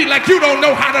looking at me like you don't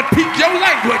know how to speak your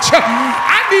language.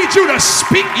 I need you to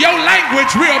speak your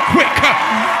language real quick.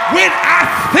 When I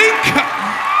think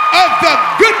of the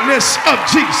goodness of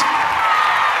Jesus,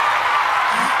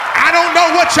 I don't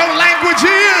know what your language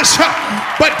is,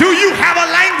 but do you have a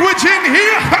language in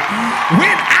here?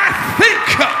 When I think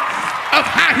of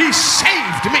how he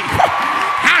saved me,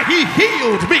 how he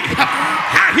healed me,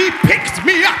 how he picked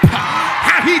me up,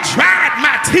 how he dried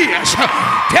my tears.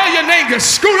 Tell your neighbor,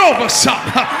 scoot over some.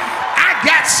 I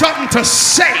got something to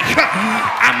say.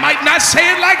 I might not say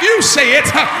it like you say it,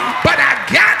 but I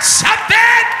got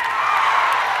something.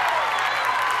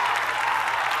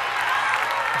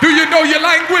 Do you know your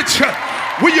language?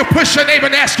 Will you push your neighbor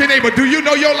and ask your neighbor, do you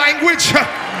know your language?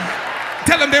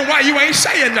 Tell them then why you ain't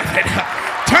saying nothing.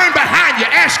 Turn behind you,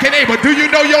 ask your neighbor, do you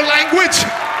know your language?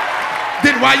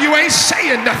 Then why you ain't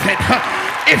saying nothing?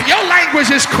 If your language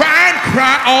is crying,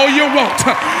 cry all you want.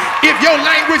 If your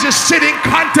language is sitting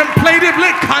contemplatively,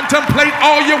 contemplate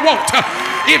all you want.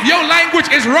 If your language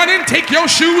is running, take your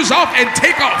shoes off and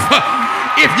take off.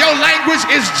 If your language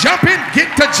is jumping,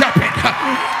 get to jumping.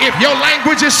 If your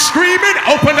language is screaming,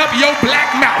 open up your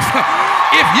black mouth.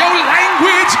 If your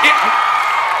language is...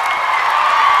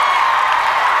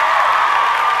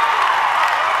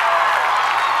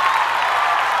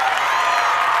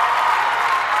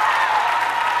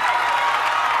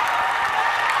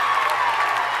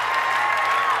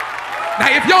 Now,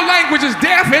 if your language is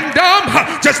deaf and dumb,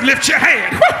 just lift your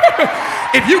hand.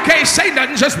 If you can't say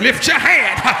nothing, just lift your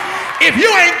hand. If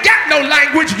you ain't got no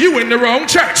language, you in the wrong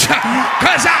church.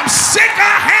 Because I'm sick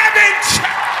of having church.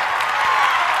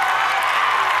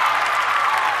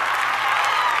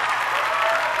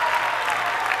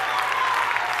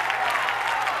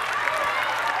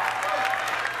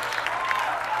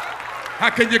 How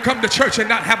can you come to church and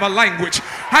not have a language?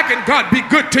 How can God be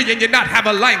good to you and you not have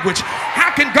a language?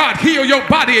 How can God heal your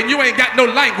body and you ain't got no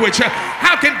language?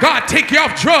 How can God take you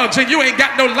off drugs and you ain't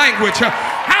got no language?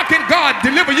 How can God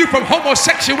deliver you from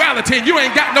homosexuality and you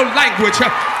ain't got no language?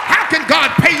 How can God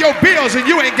pay your bills and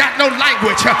you ain't got no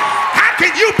language? How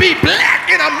can you be black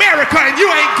in America and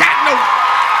you ain't got no...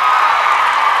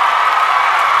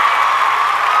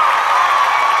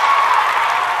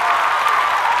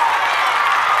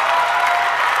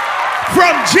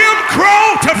 From Jim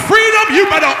Crow to freedom, you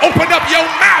better open up your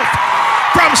mouth.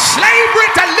 From slavery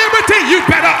to liberty, you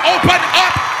better open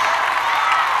up.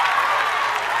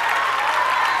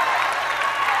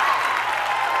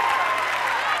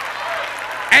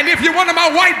 And if you're one of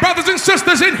my white brothers and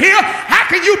sisters in here, how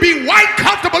can you be white,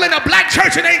 comfortable in a black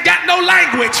church and ain't got no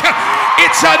language?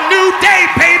 It's a new day,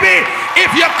 baby.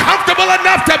 If you're comfortable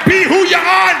enough to be who you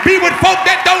are and be with folk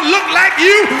that don't look like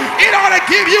you, it ought to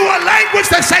give you a language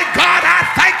to say, God, I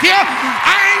thank you.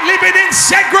 I ain't living in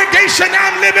segregation.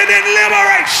 I'm living in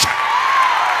liberation.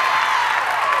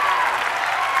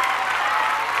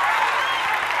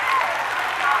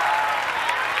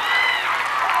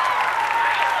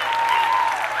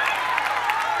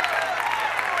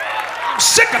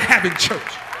 Sick of having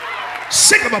church.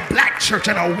 Sick of a black church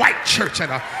and a white church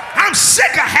and I'm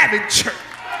sick of having church.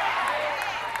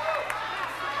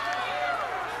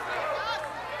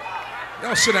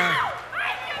 Y'all sit down.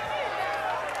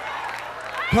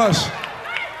 Cause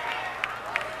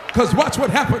watch what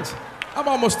happens. I'm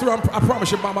almost through. I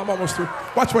promise you, Mom, I'm almost through.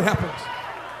 Watch what happens.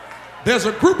 There's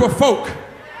a group of folk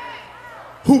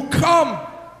who come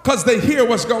because they hear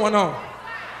what's going on.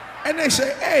 And they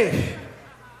say, hey,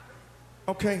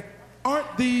 okay,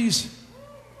 aren't these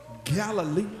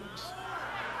Galileans?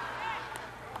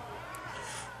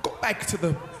 Go back to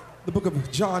the book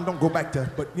of John. Don't go back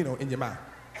there, but you know, in your mind.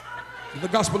 The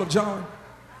Gospel of John,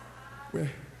 where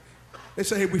they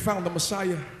say, hey, we found the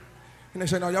Messiah. And they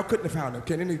say, no, y'all couldn't have found him.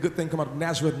 Can any good thing come out of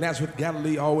Nazareth? Nazareth,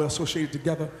 Galilee, all associated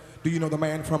together. Do you know the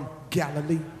man from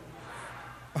Galilee?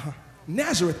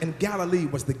 Nazareth and Galilee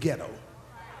was the ghetto.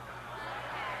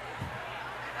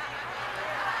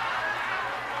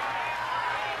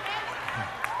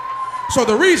 So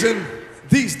the reason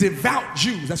these devout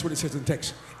Jews, that's what it says in the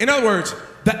text. In other words,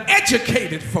 the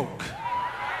educated folk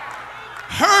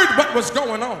heard what was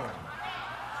going on,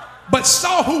 but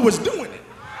saw who was doing it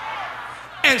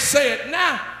and said,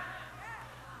 nah,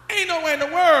 ain't no way in the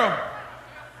world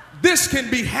this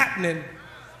can be happening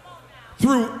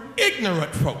through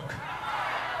ignorant folk,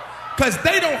 because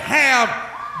they don't have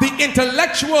the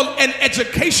intellectual and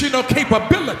educational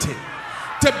capability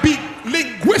to be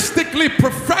linguistically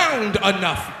profound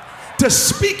enough to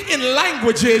speak in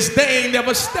languages they ain't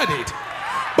never studied.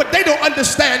 But they don't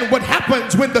understand what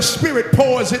happens when the Spirit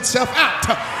pours itself out.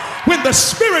 When the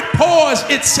Spirit pours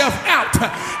itself out,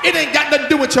 it ain't got nothing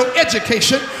to do with your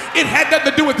education. It had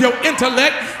nothing to do with your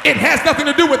intellect. It has nothing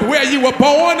to do with where you were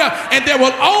born. And there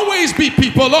will always be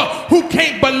people who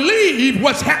can't believe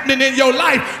what's happening in your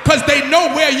life because they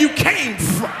know where you came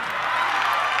from.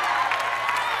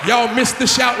 Y'all missed the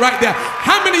shout right there.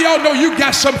 How many of y'all know you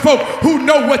got some folk who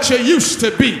know what you used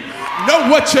to be, know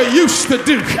what you used to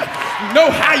do, know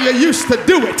how you used to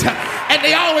do it, and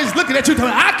they always looking at you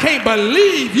telling, I can't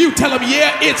believe you. Tell them,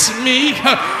 yeah, it's me.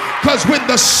 Because when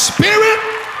the Spirit,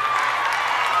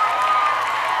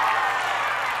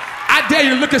 I dare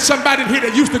you to look at somebody in here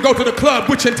that used to go to the club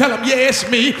with you and tell them, yeah, it's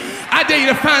me. I dare you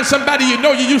to find somebody you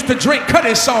know you used to drink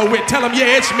cutting saw with. Tell them,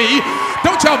 yeah, it's me.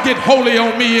 Don't y'all get holy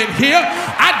on me in here.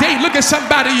 I dare you look at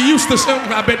somebody you used to,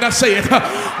 I better not say it,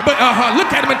 but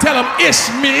look at them and tell them,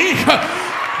 it's me.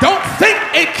 Don't think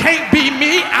it can't be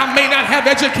me. I may not have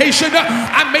education.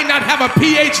 I may not have a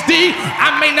PhD.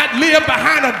 I may not live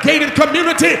behind a gated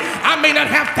community. I may not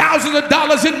have thousands of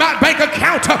dollars in my bank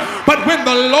account. But when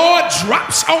the Lord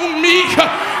drops on me,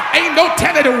 ain't no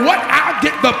telling what, I'll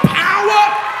get the power.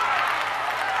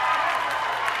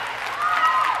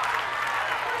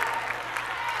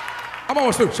 I'm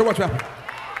almost through, so watch what happens.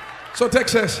 So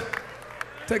text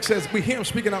says, we hear him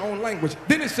speaking our own language.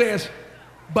 Then it says,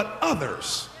 but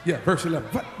others, yeah, verse 11,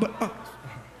 but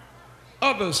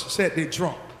others said they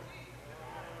drunk.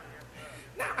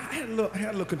 Now, I had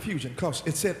a little confusion because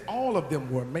it said all of them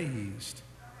were amazed,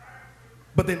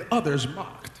 but then others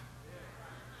mocked.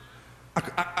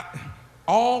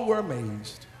 All were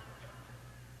amazed,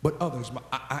 but others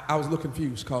mocked. I was a little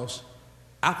confused because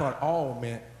I thought all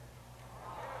meant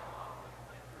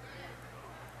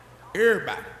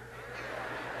everybody.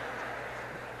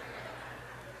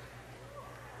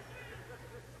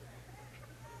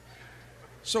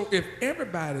 So if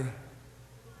everybody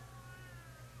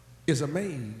is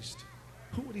amazed,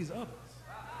 who are these others?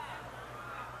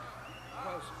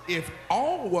 Because if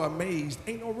all were amazed,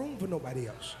 ain't no room for nobody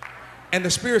else. And the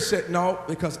Spirit said, no,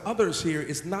 because others here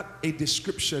is not a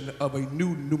description of a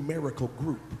new numerical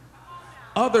group.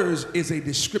 Others is a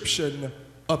description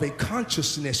of a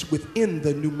consciousness within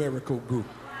the numerical group.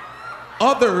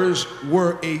 Others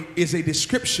is a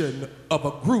description of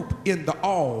a group in the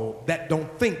all that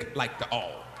don't think like the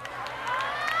all.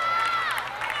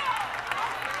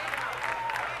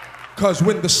 Because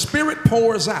when the Spirit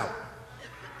pours out,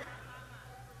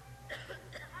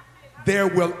 there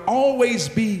will always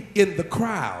be in the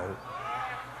crowd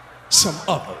some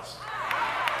others.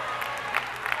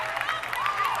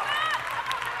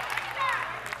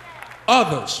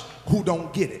 Others who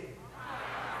don't get it.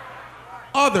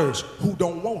 Others who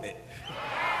don't want it.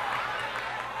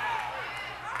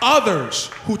 Others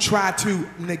who try to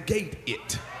negate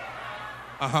it.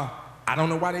 I don't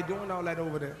know why they're doing all that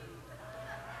over there.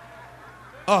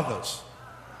 Others.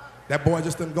 That boy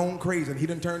just done gone crazy and he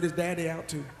done turned his daddy out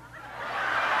too.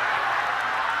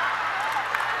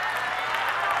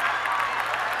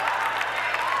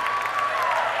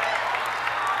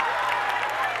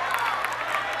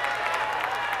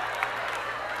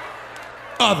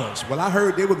 Others. Well, I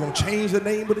heard they were going to change the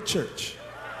name of the church.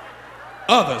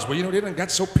 Others. Well, you know, they done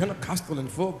got so Pentecostal and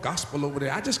full gospel over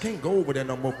there. I just can't go over there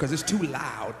no more because it's too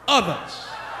loud. Others.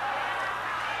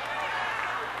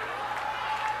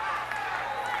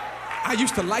 I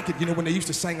used to like it, you know, when they used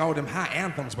to sing all them high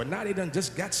anthems, but now they done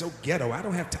just got so ghetto. I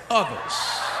don't have to. Others.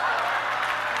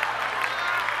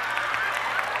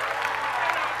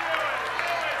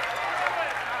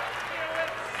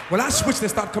 Well, I switched and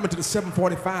stopped coming to the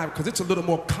 745 because it's a little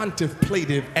more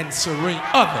contemplative and serene.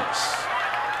 Others.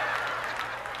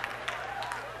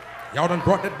 Y'all done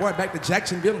brought that boy back to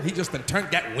Jacksonville and he just done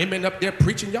got women up there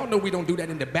preaching. Y'all know we don't do that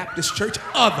in the Baptist church.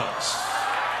 Others.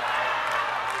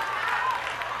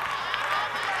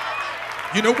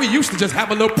 You know, we used to just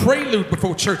have a little prelude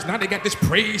before church. Now they got this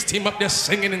praise team up there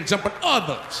singing and jumping.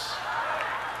 Others.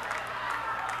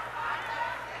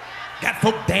 Got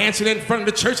folk dancing in front of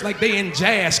the church like they in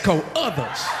jazz co.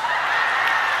 Others.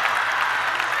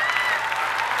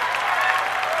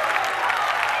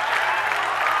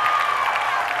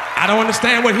 I don't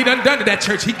understand what he done to that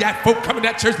church. He got folk coming to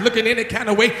that church looking any kind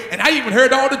of way, and I even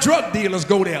heard all the drug dealers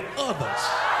go there. Others.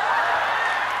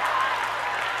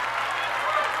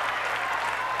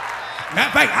 Matter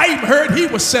of fact, I even heard he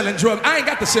was selling drugs. I ain't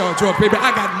got to sell drugs, baby.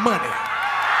 I got money.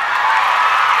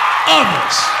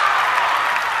 Others.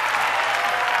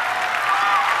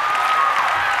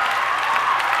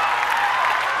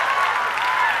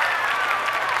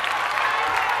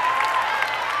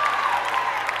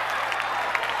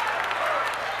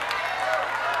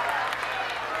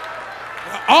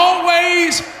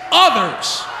 Always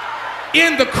others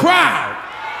in the crowd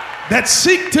that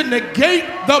seek to negate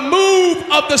the move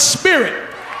of the Spirit.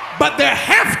 But there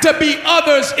have to be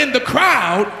others in the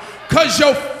crowd because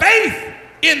your faith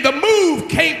in the move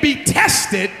can't be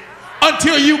tested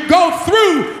until you go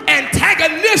through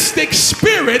antagonistic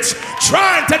spirits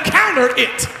trying to counter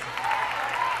it.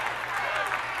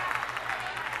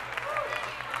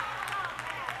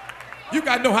 You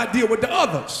got to know how to deal with the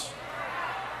others.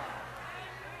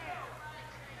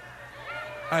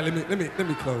 All right, let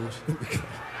me close.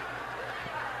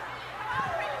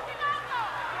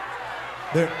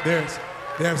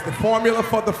 There's the formula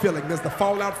for the feeling. There's the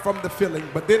fallout from the feeling,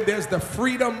 but then there's the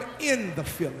freedom in the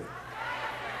feeling.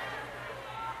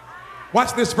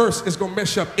 Watch this verse. It's gonna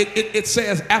mess up. It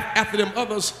says after them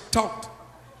others talked.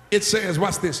 It says,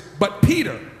 watch this. But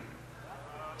Peter,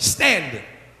 standing.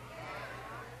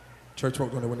 Church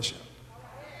folk don't know when to shout.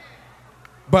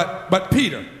 But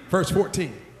Peter, verse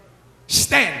 14.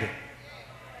 Standing.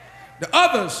 The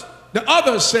others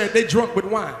said they drunk with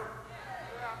wine.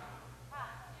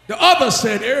 The others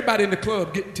said everybody in the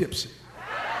club getting tipsy.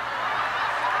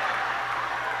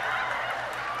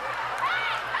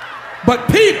 But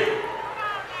Peter,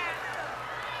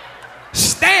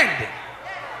 standing,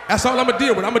 That's all I'm going to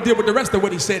deal with. I'm going to deal with the rest of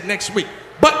what he said next week.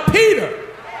 But Peter,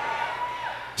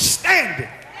 standing.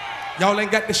 Y'all ain't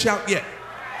got to shout yet.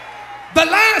 The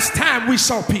last time we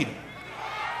saw Peter,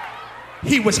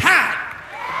 he was hiding.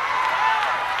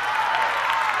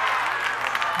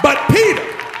 But Peter,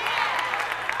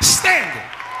 standing.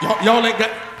 Y'all ain't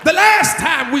got. The last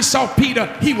time we saw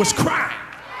Peter, he was crying.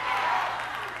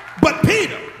 But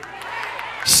Peter,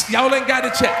 y'all ain't got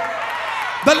to check.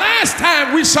 The last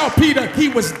time we saw Peter, he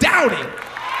was doubting.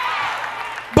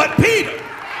 But Peter,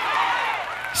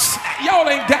 y'all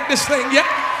ain't got this thing yet.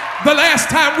 The last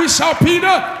time we saw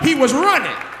Peter, he was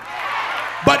running.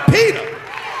 But Peter,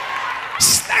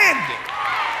 standing.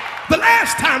 The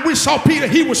last time we saw Peter,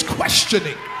 he was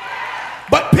questioning.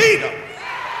 But Peter,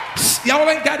 y'all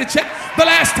ain't got to check. The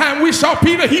last time we saw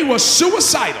Peter, he was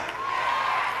suicidal.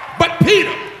 But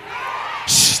Peter,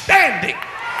 standing.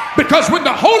 Because when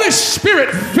the Holy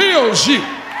Spirit fills you,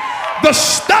 the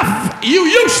stuff you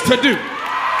used to do,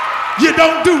 you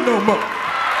don't do no more.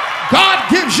 God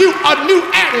gives you a new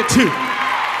attitude.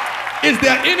 Is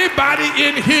there anybody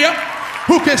in here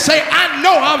who can say, I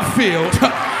know I'm filled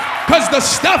because the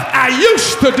stuff I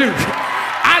used to do,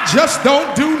 I just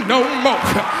don't do no more.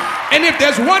 And if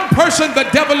there's one person the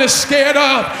devil is scared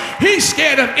of, he's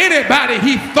scared of anybody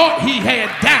he thought he had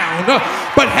down,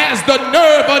 but has the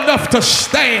nerve enough to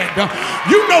stand.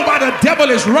 You know why the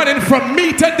devil is running from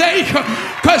me today?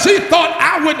 Because he thought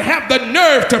I wouldn't have the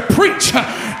nerve to preach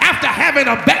after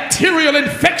having a bacterial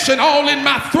infection all in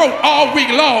my throat all week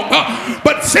long.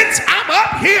 But since I'm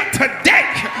up here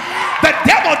today, the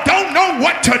devil don't know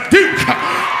what to do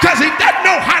because he doesn't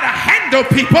know how to handle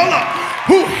people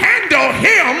who handle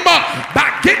him by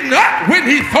getting up when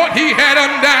he thought he had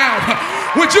him down.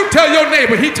 Would you tell your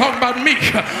neighbor he talking about me?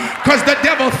 Because the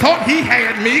devil thought he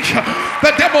had me.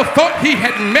 The devil thought he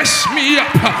had messed me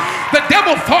up. The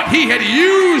devil thought he had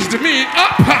used me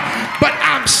up. But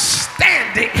I'm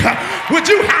standing. Would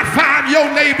you high five your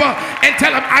neighbor and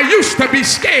tell him, I used to be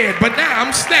scared, but now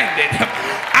I'm standing.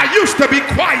 I used to be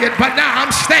quiet, but now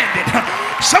I'm standing.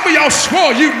 Some of y'all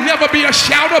swore you'd never be a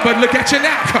shouter, but look at you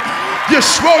now. You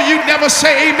swore you'd never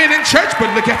say amen in church, but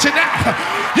look at you now.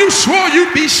 You swore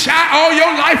you'd be shy all your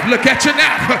life, look at you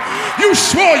now. You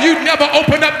swore you'd never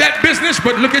open up that business,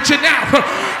 but look at you now.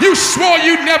 You swore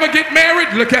you'd never get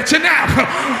married, look at you now.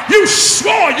 You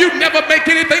swore you'd never make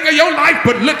anything of your life,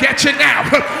 but look at you now.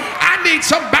 I need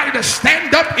somebody to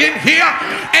stand up in here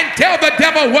and tell the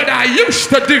devil what I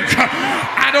used to do.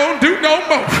 I don't do no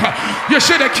more. You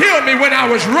should have killed me when I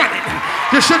was running.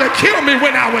 You should have killed me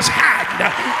when I was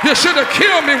hiding. You should have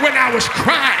killed me when I was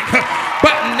crying.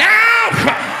 But now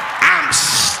I'm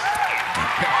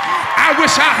standing. I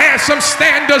wish I had some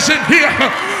standers in here.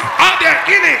 Are there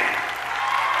any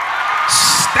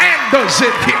standers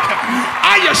in here?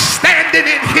 Are you standing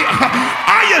in here?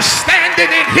 Are you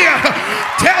standing in here?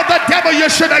 Tell the devil you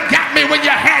should have got me when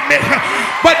you had me.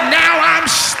 But now I'm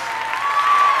standing.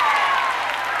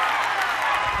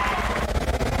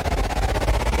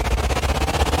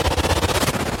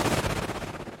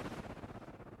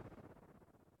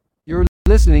 You're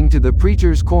listening to The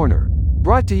Preacher's Corner,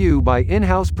 brought to you by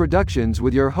In-House Productions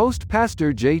with your host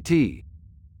Pastor JT,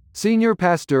 Senior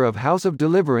Pastor of House of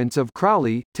Deliverance of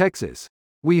Crowley, Texas.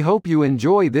 We hope you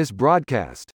enjoy this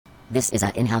broadcast. This is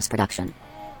an in-house production.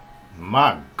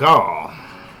 My God.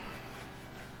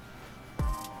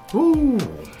 Ooh.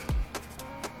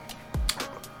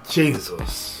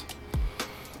 Jesus.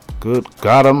 Good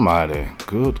God Almighty.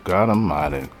 Good God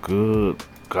Almighty. Good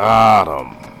God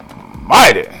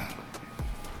Almighty.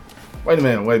 Wait a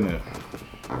minute.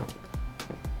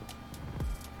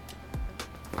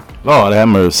 Lord have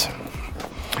mercy.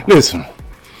 Listen,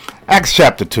 Acts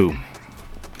chapter 2.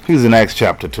 He's in Acts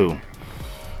chapter 2.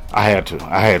 I have to.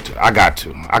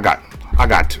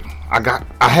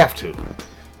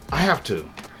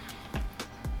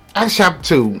 Acts chapter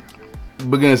 2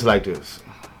 begins like this.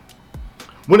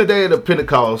 When the day of the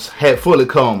Pentecost had fully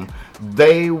come,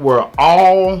 they were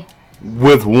all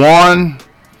with one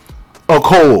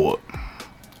accord.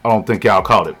 I don't think y'all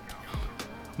caught it.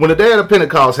 When the day of the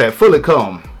Pentecost had fully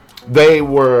come, they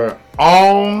were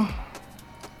all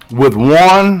with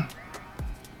one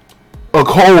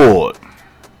accord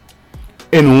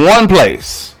in one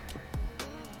place.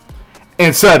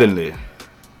 And suddenly,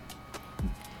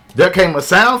 there came a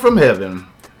sound from heaven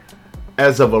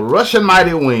as of a rushing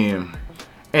mighty wind,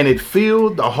 and it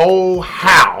filled the whole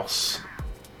house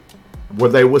where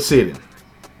they were sitting.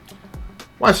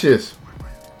 Watch this.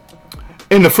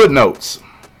 In the footnotes,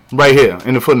 right here,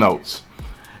 in the footnotes,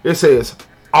 it says,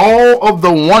 all of the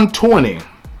 120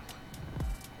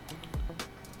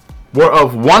 were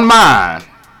of one mind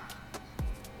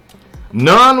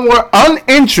None were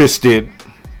uninterested,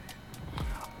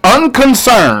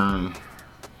 unconcerned,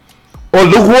 or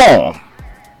lukewarm,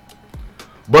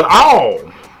 but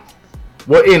all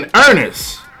were in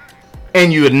earnest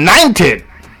and united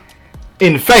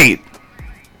in faith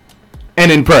and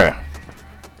in prayer.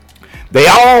 They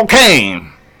all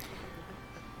came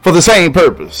for the same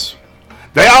purpose.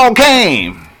 They all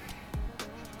came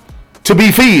to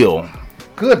be filled.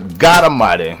 Good God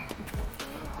Almighty.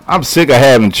 I'm sick of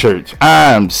having church.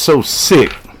 I'm so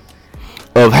sick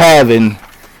of having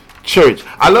church.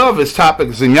 I love his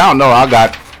topics, and y'all know I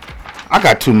got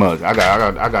too much. I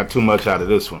got too much out of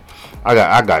this one.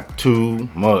 I got too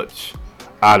much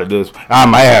out of this. I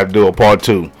might have to do a part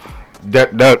 2.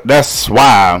 That's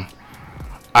why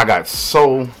I got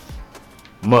so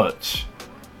much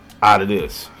out of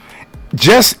this.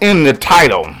 Just in the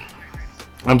title,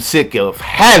 I'm sick of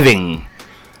having.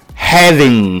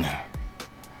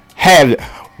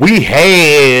 We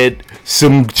had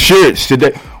some church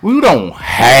today. We don't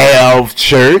have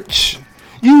church.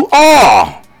 You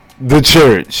are the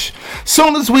church.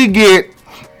 Soon as we get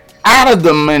out of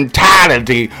the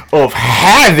mentality of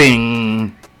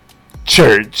having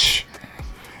church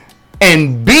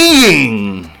and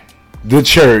being the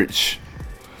church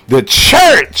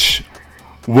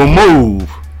will move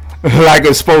like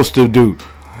it's supposed to do.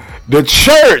 The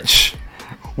church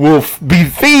will be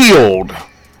filled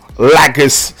like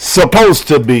it's supposed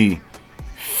to be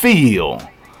filled.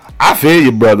 I feel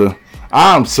you, brother.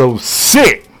 I'm so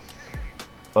sick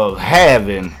of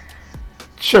having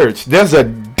church. There's a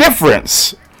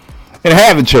difference in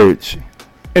having church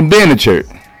and being a church.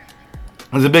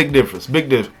 There's a big difference. Big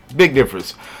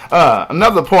difference.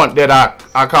 Another point that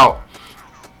I caught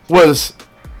was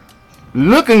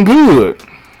looking good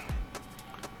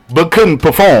but couldn't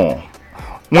perform.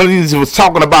 One of these was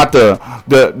talking about the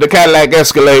Cadillac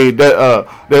Escalade that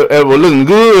was looking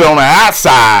good on the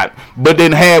outside, but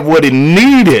didn't have what it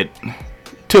needed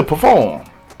to perform.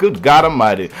 Good God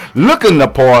Almighty. Looking the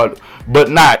part, but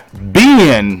not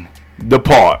being the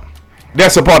part.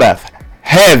 That's a part of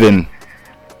having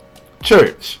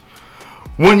church.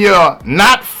 When you're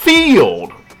not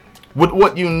filled with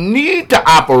what you need to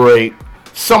operate,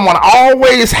 someone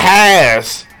always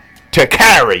has to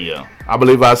carry you. I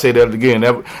believe I say that again.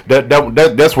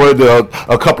 That's worth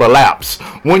a couple of laps.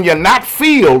 When you're not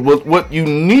filled with what you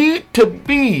need to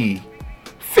be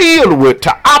filled with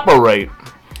to operate,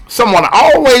 someone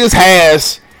always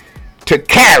has to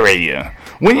carry you.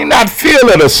 When you're not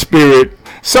filled of the Spirit,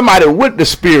 somebody with the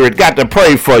Spirit got to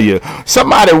pray for you.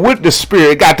 Somebody with the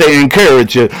Spirit got to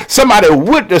encourage you. Somebody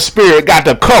with the Spirit got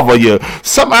to cover you.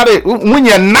 Somebody, when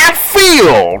you're not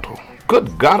filled,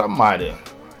 good God Almighty.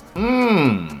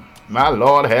 My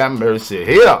Lord have mercy.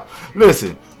 Here,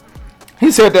 listen. He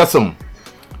said there's some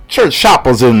church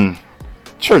shoppers and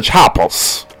church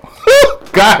hoppers.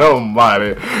 God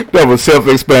Almighty. That was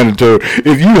self-explanatory.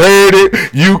 If you heard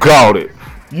it, you caught it.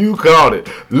 You caught it.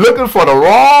 Looking for the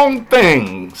wrong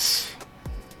things.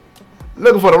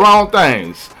 Looking for the wrong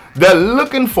things. They're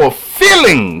looking for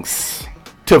feelings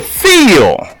to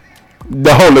feel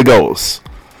the Holy Ghost,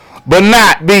 but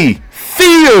not be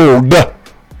filled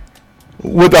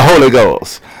with the Holy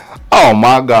Ghost. Oh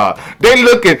my God. They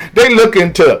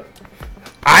looking to,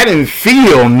 I didn't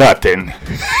feel nothing.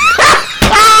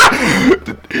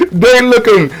 They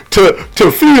looking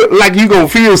to feel like you gonna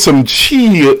feel some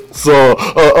chills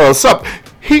or something.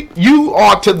 You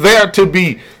are there to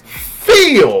be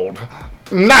filled,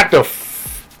 not to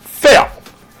felt.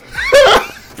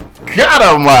 God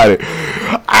Almighty.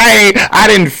 I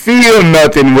didn't feel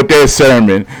nothing with that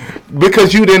sermon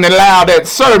because you didn't allow that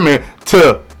sermon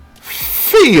to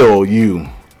fill you.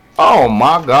 Oh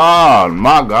my God,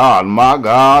 my God, my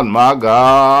God, my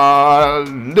God.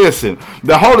 Listen,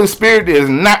 the Holy Spirit is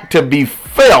not to be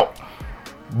felt,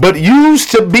 but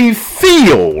used to be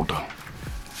filled.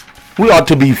 We are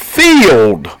to be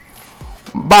filled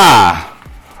by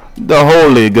the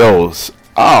Holy Ghost.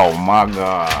 Oh my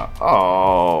God.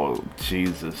 Oh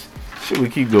Jesus. Should we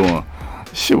keep going?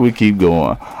 Should we keep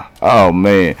going? Oh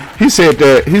man. He said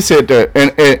that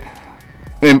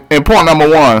and point number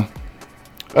 1,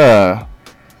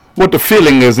 what the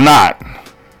feeling is not.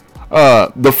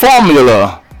 The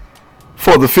formula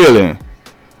for the feeling.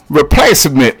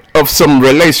 Replacement of some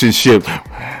relationship.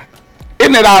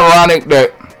 Isn't it ironic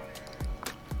that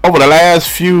over the last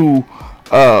few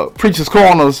Preacher's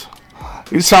Corners,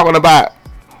 he's talking about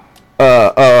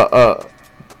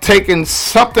taking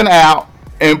something out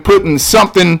and putting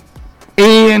something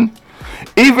in.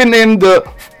 Even in the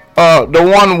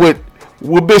one with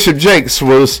Bishop Jakes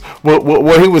was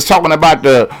where he was talking about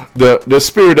the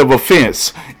spirit of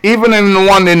offense. even in the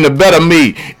one in the better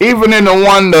me, even in the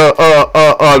one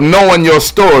knowing your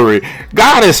story.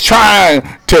 God is trying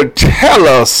to tell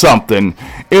us something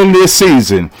in this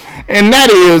season, and that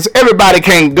is everybody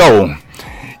can't go.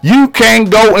 You can't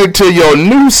go into your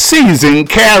new season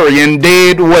carrying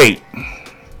dead weight.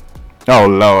 Oh,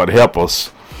 Lord, help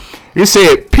us. He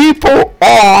said people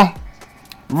are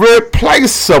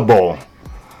replaceable.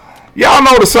 Y'all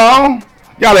know the song?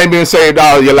 Y'all ain't been saved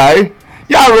all your life.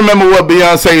 Y'all remember what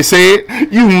Beyonce said?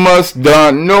 You must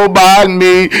not know about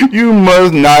me. You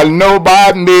must not know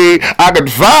about me. I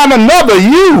could find another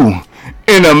you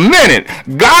in a minute.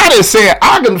 God is saying,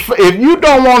 if you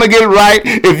don't want to get right,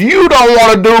 if you don't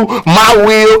want to do my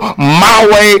will, my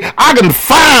way, I can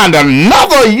find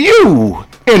another you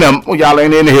y'all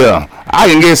ain't in here. I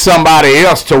can get somebody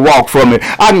else to walk for me.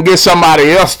 I can get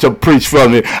somebody else to preach for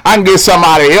me. I can get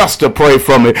somebody else to pray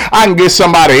for me. I can get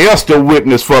somebody else to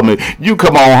witness for me. You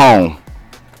come on home.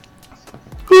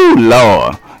 Ooh,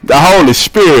 Lord. The Holy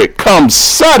Spirit comes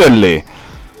suddenly.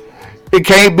 It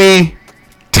can't be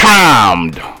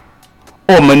timed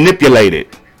or manipulated.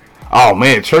 Oh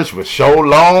man, church was so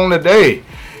long today.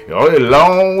 Oh, it's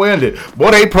long-winded.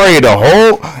 Boy, they prayed a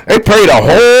whole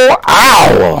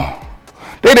hour.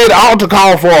 They did altar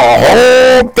call for a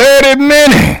whole 30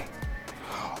 minutes.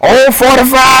 Whole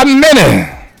 45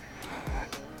 minutes.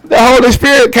 The Holy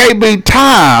Spirit can't be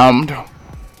timed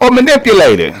or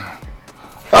manipulated.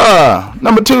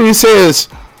 Number 2, he says,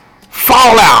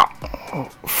 fall out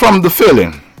from the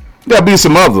feeling. There'll be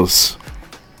some others.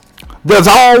 There's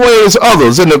always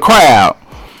others in the crowd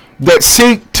that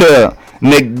seek to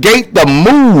negate the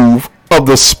move of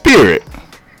the Spirit.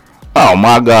 Oh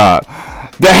my God.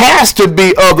 There has to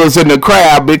be others in the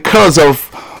crowd because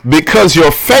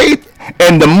your faith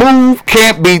and the move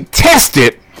can't be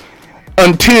tested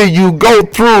until you go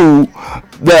through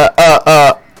the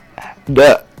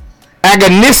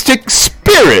agonistic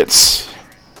spirits,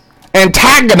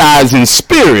 antagonizing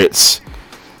spirits,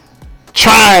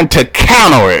 trying to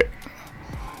counter it.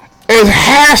 It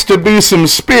has to be some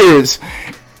spirits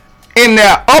in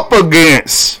there up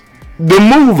against the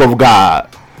move of God.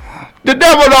 The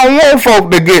devil don't want folk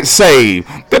to get saved.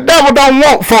 The devil don't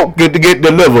want folk to get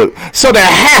delivered. So there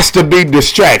has to be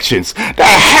distractions. There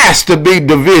has to be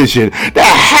division. There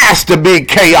has to be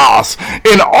chaos.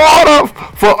 In order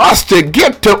for us to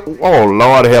get to, oh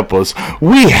Lord help us,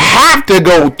 we have to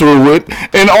go through it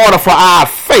in order for our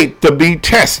faith to be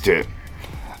tested.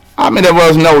 How many of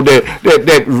us know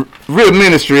that real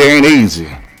ministry ain't easy?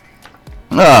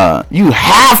 You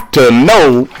have to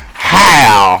know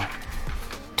how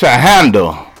to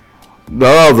handle the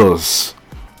others.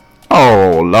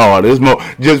 Oh Lord, there's more.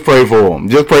 Just pray for them.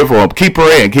 Just pray for them. Keep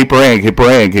praying. Keep praying. Keep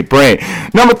praying. Keep praying.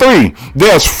 Number 3,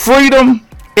 there's freedom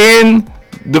in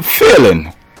the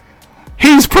feeling.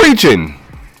 He's preaching.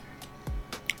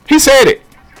 He said it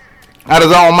out of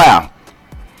his own mouth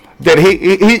that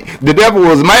the devil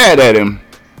was mad at him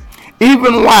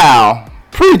even while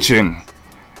preaching.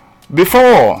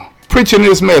 Before preaching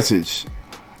this message,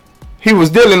 he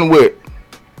was dealing with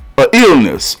an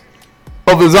illness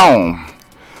of his own.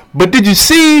 But did you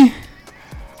see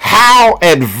how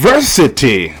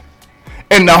adversity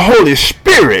and the Holy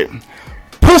Spirit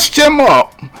pushed him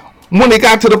up when he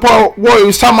got to the part where he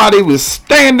was talking about he was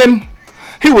standing?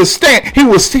 He was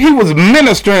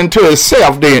ministering to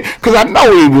himself then, because I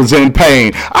know he was in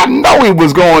pain. I know he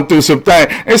was going through some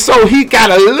things. And so he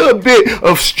got a little bit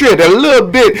of strength, a little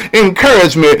bit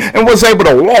encouragement, and was able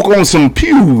to walk on some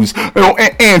pews.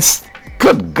 And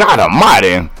good God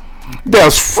Almighty,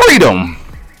 there's freedom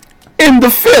in the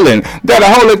feeling that the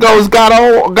Holy Ghost got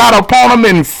upon him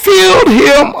and filled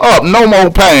him up. No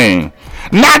more pain.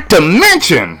 Not to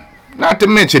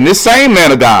mention this same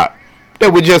man of God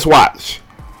that we just watched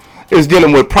is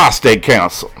dealing with prostate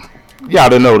cancer. Y'all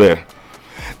didn't know that.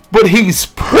 But he's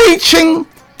preaching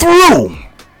through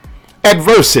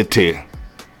adversity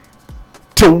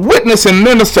to witness and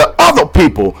minister to other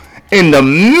people in the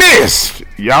midst.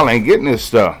 Y'all ain't getting this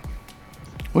stuff.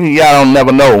 Y'all don't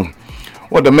never know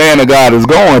what the man of God is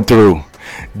going through.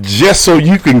 Just so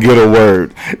you can get a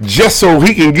word, just so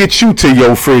he can get you to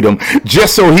your freedom,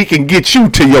 just so he can get you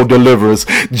to your deliverance,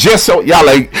 just so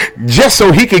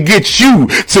he can get you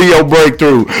to your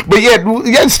breakthrough. But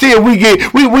yet still we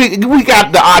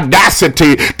got the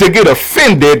audacity to get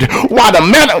offended while the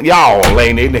men, y'all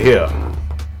ain't in here.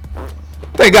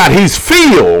 Thank God he's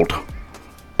filled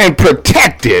and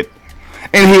protected,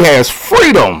 and he has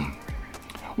freedom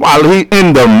while he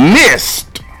in the midst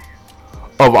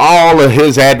of all of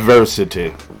his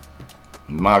adversity.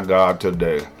 My God,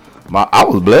 today, I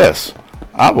was blessed.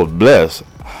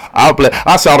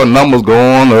 I saw the numbers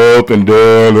going up and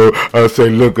down. I say,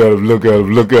 look at him, look at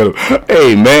him, look at him.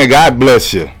 Hey, man, God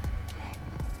bless you.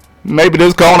 Maybe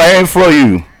this corner ain't for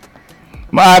you.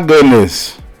 My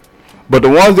goodness. But the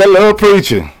ones that love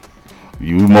preaching,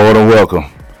 you more than welcome.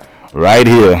 Right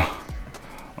here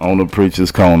on the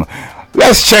Preacher's Corner.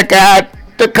 Let's check out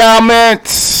the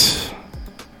comments.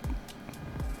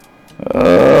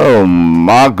 Oh,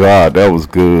 my God. That was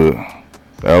good.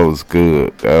 That was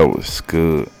good. That was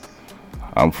good.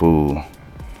 I'm full.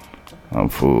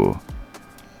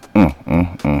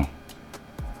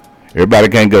 Everybody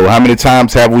can't go. How many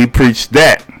times have we preached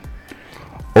that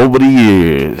over the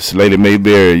years? Lady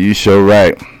Mayberry, you sure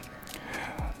right.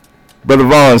 Brother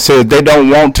Vaughn says they don't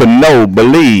want to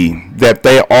believe that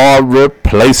they are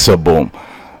replaceable.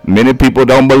 Many people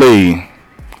don't believe.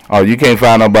 Oh, you can't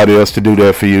find nobody else to do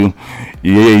that for you.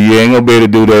 You ain't gonna be able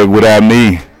to do that without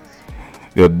me.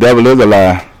 The devil is a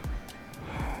lie.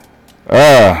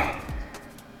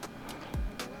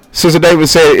 Sister David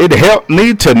said, it helped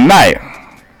me tonight.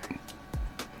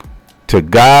 To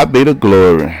God be the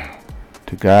glory.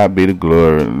 To God be the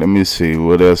glory. Let me see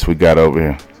what else we got over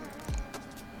here.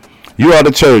 You are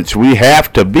the church. We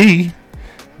have to be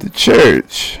the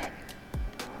church.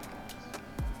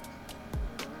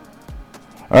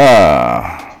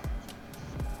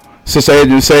 Sister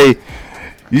Adrian say,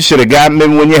 you should have got me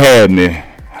when you had me.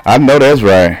 I know that's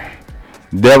right.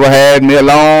 Devil had me a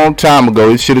long time ago.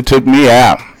 He should have took me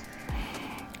out.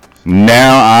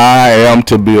 Now I am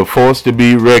to be a force to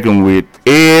be reckoned with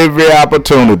every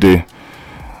opportunity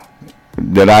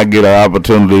that I get an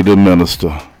opportunity to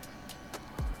minister.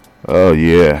 Oh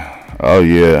yeah. Oh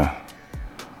yeah.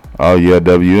 Oh yeah,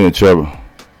 W, you in trouble.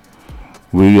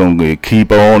 We're going to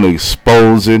keep on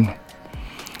exposing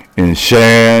and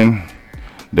sharing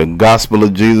the gospel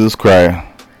of Jesus Christ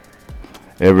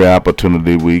every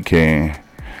opportunity we can.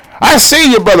 I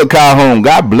see you, Brother Calhoun.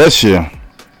 God bless you.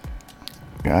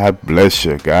 God bless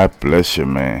you. God bless you,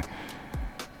 man.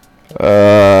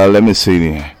 Let me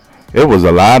see. It was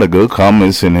a lot of good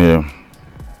comments in here.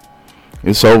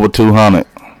 It's over 200.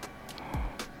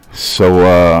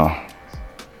 So,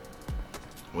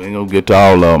 we ain't gonna get to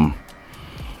all of them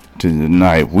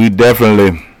tonight. We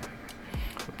definitely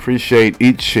appreciate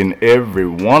each and every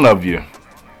one of you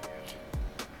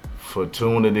for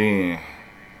tuning in.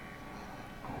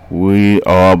 We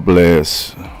are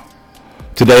blessed.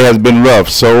 Today has been rough.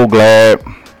 So glad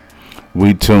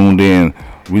we tuned in.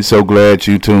 We so glad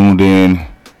you tuned in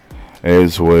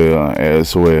as well.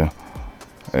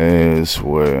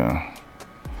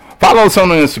 Follow us on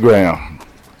Instagram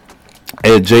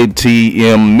at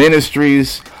JTM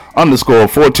Ministries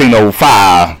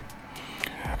 _1405.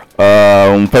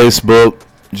 On Facebook,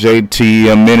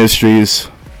 JTM Ministries.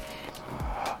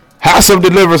 House of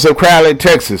Deliverance of Crowley,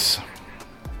 Texas.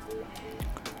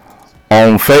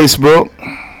 On Facebook,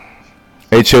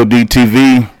 HOD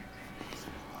TV.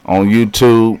 On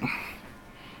YouTube.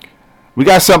 We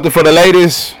got something for the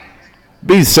ladies.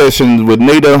 Beat sessions with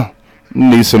Nita.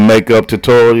 Need some makeup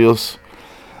tutorials.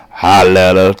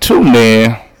 Holla at her. Tune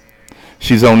in.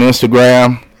 She's on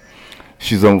Instagram.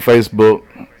 She's on Facebook.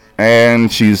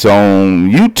 And she's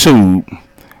on YouTube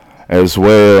as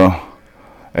well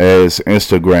as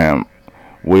Instagram.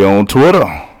 We're on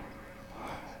Twitter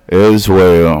as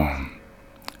well.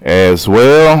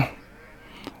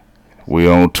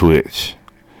 We're on Twitch.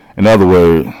 In other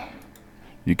words,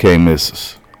 you can't miss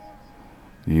us.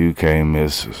 You can't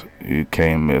miss us. You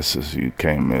can't miss us. You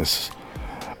can't miss us.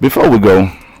 Before we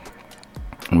go,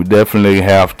 we definitely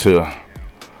have to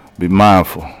be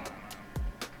mindful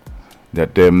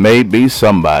that there may be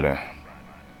somebody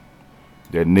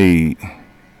that need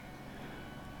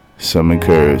some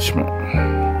encouragement.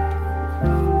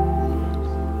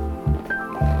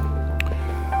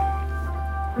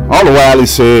 All the while he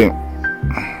said,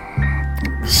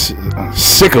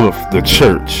 sick of the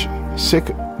church, sick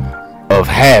of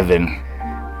having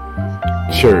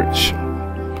church.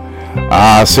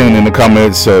 I seen in the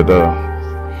comments that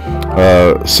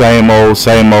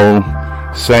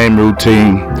same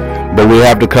routine, but we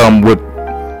have to come with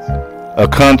a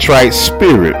contrite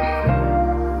spirit.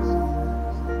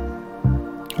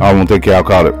 I don't think y'all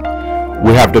call it.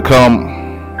 We have to come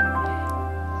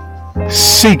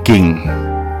seeking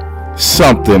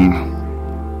something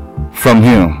from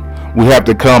him. We have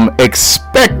to come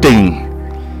expecting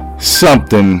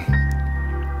something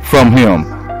from him.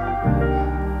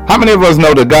 How many of us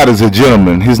know that God is a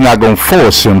gentleman? He's not going to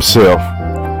force himself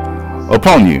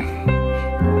upon you.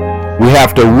 We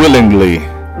have to willingly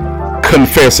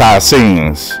confess our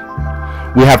sins.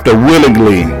 We have to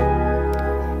willingly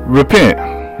repent.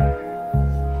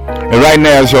 And right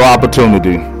now is your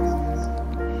opportunity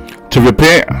to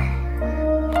repent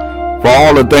for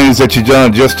all the things that you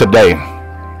done just today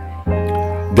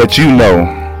that you know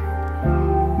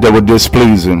that were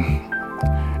displeasing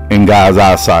in God's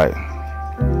eyesight.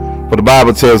 For the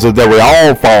Bible tells us that we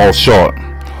all fall short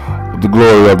of the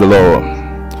glory of the Lord.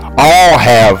 All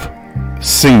have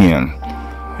sinned.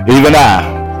 Even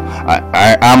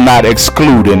I'm not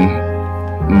excluding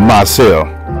myself.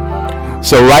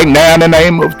 So right now, in the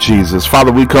name of Jesus,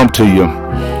 Father, we come to you.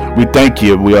 We thank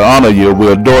you, we honor you,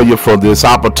 we adore you for this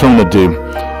opportunity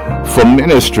for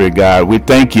ministry, God. We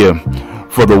thank you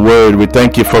for the word. We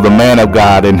thank you for the man of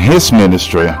God and his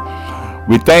ministry.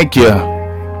 We thank you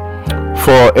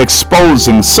for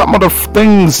exposing some of the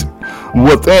things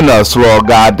within us, Lord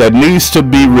God, that needs to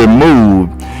be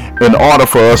removed in order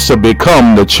for us to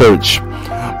become the church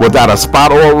without a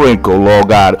spot or a wrinkle, Lord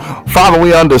God. Father,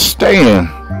 we understand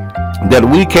that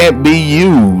we can't be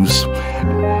used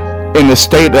in a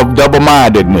state of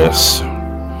double-mindedness.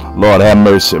 Lord, have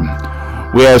mercy.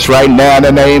 We ask right now in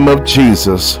the name of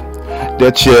Jesus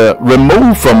that you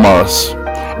remove from us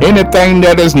anything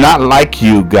that is not like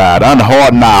you, God.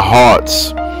 Unharden our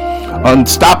hearts.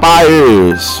 Unstop our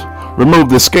ears. Remove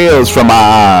the scales from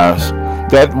our eyes.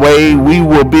 That way we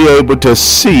will be able to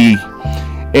see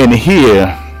and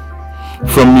hear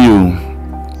from you.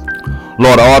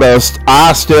 Lord, order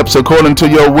our steps according to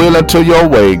your will and to your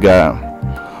way, God.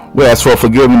 We ask for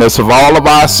forgiveness of all of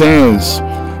our sins,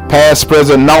 past,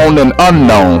 present, known, and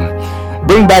unknown.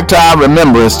 Bring back to our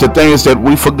remembrance the things that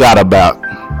we forgot about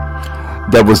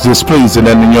that was displeasing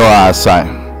in your eyesight.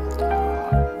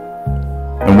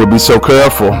 And we'll be so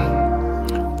careful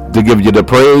to give you the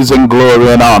praise and glory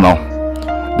and honor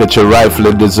that you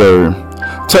rightfully deserve.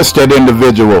 Touch that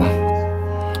individual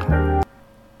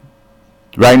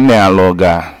right now, Lord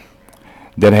God,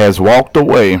 that has walked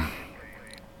away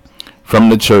from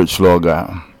the church, Lord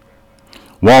God.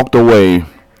 Walked away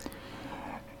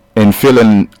and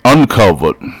feeling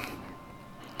uncovered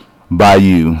by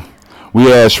you.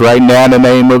 We ask right now in the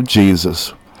name of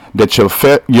Jesus that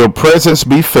your presence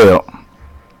be felt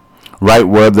right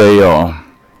where they are,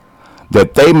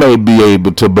 that they may be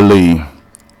able to believe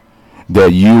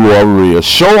that you are real.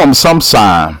 Show them some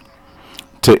sign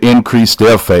to increase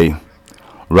their faith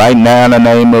right now in the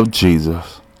name of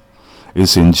Jesus.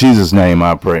 It's in Jesus' name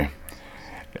I pray.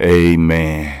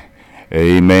 Amen.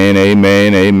 Amen.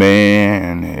 Amen.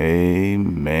 Amen.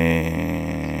 Amen.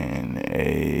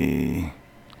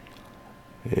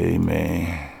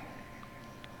 Amen.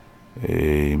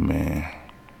 Amen.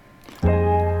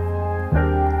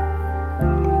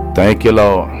 Thank you,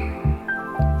 Lord.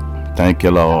 Thank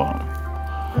you, Lord.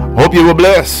 Hope you were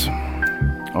blessed.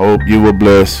 Hope you were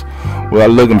blessed. We are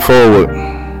looking forward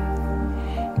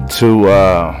to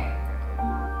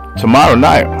tomorrow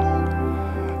night.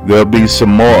 There'll be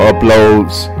some more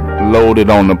uploads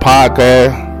loaded on the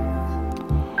podcast.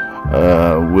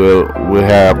 We'll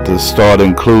have to start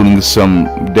including some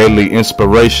daily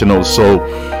inspirational, so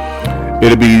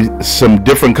it'll be some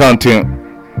different content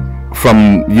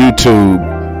from YouTube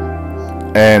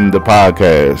and the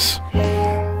podcast.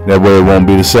 That way it won't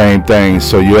be the same thing.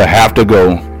 So you'll have to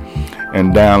go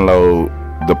and download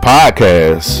the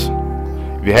podcast.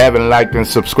 If you haven't liked and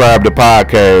subscribed to the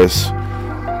podcast,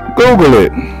 Google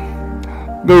it.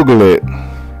 Google it.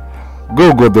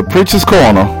 Google the Preacher's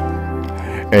Corner,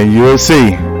 and you'll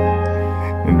see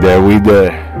that we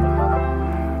there.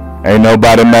 Ain't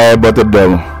nobody mad but the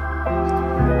devil.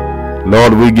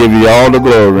 Lord, we give you all the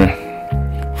glory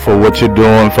for what you're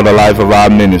doing for the life of our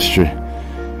ministry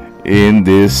in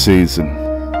this season.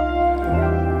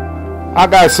 I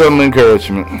got some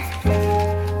encouragement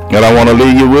that I want to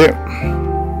leave you with,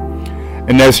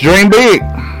 and that's dream big.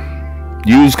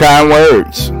 Use kind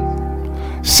words.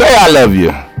 Say I love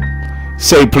you.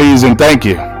 Say please and thank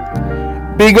you.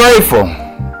 Be grateful.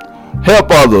 Help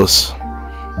others.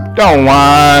 Don't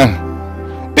whine.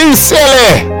 Be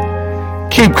silly.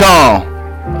 Keep calm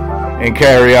and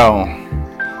carry on.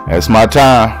 That's my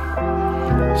time.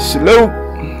 Salute.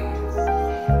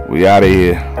 We out of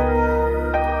here.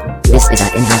 This is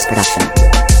our in-house production.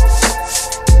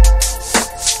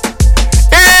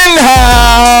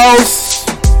 In-house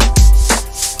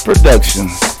production.